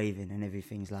you go raving and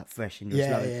everything's like fresh and you're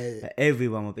Yeah, slow. yeah. Like,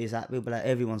 everyone will be like, we'll be like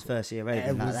everyone's first year raving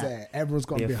Everyone's like that. there. Everyone's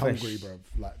going to Be be a fresh- hungry, bro.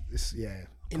 Like this, yeah. Can't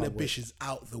wait. Inhibition's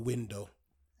out the window.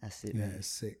 That's it. Yeah, Man. it's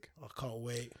sick. I can't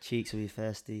wait. Cheeks will be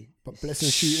thirsty. But blessing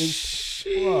shooters.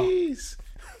 Jeez.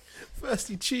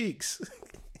 Thirsty cheeks.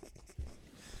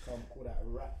 Can't call that a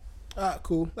rap. Alright,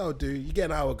 cool. That'll do. You get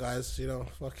an hour, guys. You know,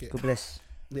 fuck it. God bless.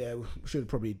 Yeah, we should have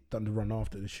probably done the run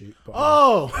after the shoot. But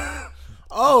Oh!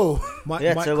 We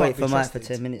had to can't wait be for Mike for trusted.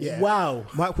 10 minutes. Yeah. Wow.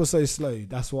 Mike was so slow.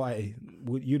 That's why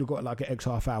you'd have got like an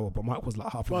extra half hour, but Mike was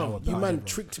like half an hour. Wow, you behind, man bro.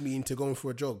 tricked me into going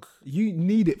for a jog. You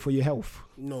need it for your health.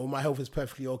 No, my health is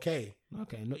perfectly okay.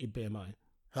 Okay, not your BMI.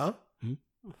 Huh?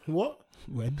 What?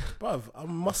 When? Bruv,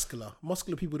 I'm muscular.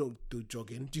 Muscular people don't do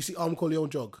jogging. Do you see Arm Corleone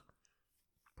jog?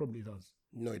 Probably does.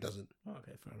 No, he doesn't.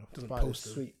 Okay, fair enough. Doesn't But post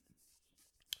it's them. sweet.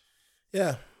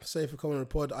 Yeah, safe for coming on the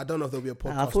pod. I don't know if there'll be a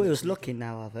podcast. I thought it next was week. looking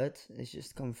now, I've heard. It's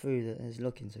just come through that it's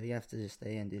looking, so you have to just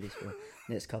stay and do this for the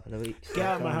next couple of weeks. Get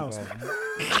out of my Come on, house.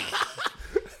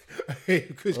 bro. Hey,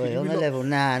 Chris, Wait, could you on be the locked- level,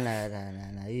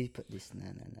 nah. You put this, nah.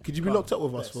 could you be locked up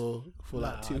with us for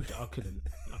like 2? I couldn't.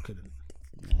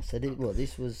 Nah, so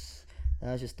this was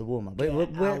that was just the warm up. Wait, Out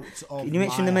of can you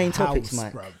mention the main my topics,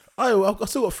 house, Mike? bruv. Oh, I've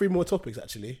still got 3 more topics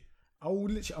actually. I will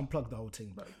literally unplug the whole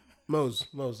thing, bro. Mose,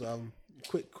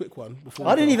 quick one. Before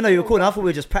I didn't even know you were recording. I thought we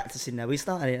were just practicing now. We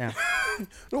started it now.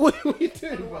 What are you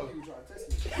doing, bro?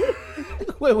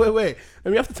 Wait.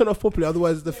 And we have to turn off properly,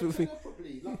 otherwise the thing.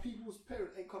 Properly, like people's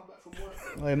parent ain't come back from work.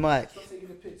 Wait, Mike,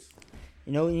 Taking a piss.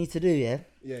 you know what you need to do, yeah?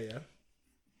 Yeah.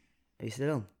 Are you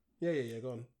still on? Yeah.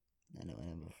 Go on. No,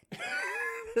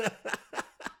 whatever.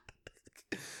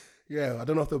 Yeah, I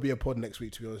don't know if there'll be a pod next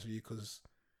week, to be honest with you, because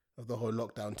of the whole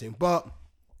lockdown thing. But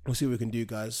we'll see what we can do,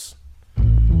 guys. Go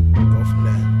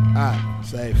from there.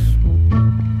 Safe.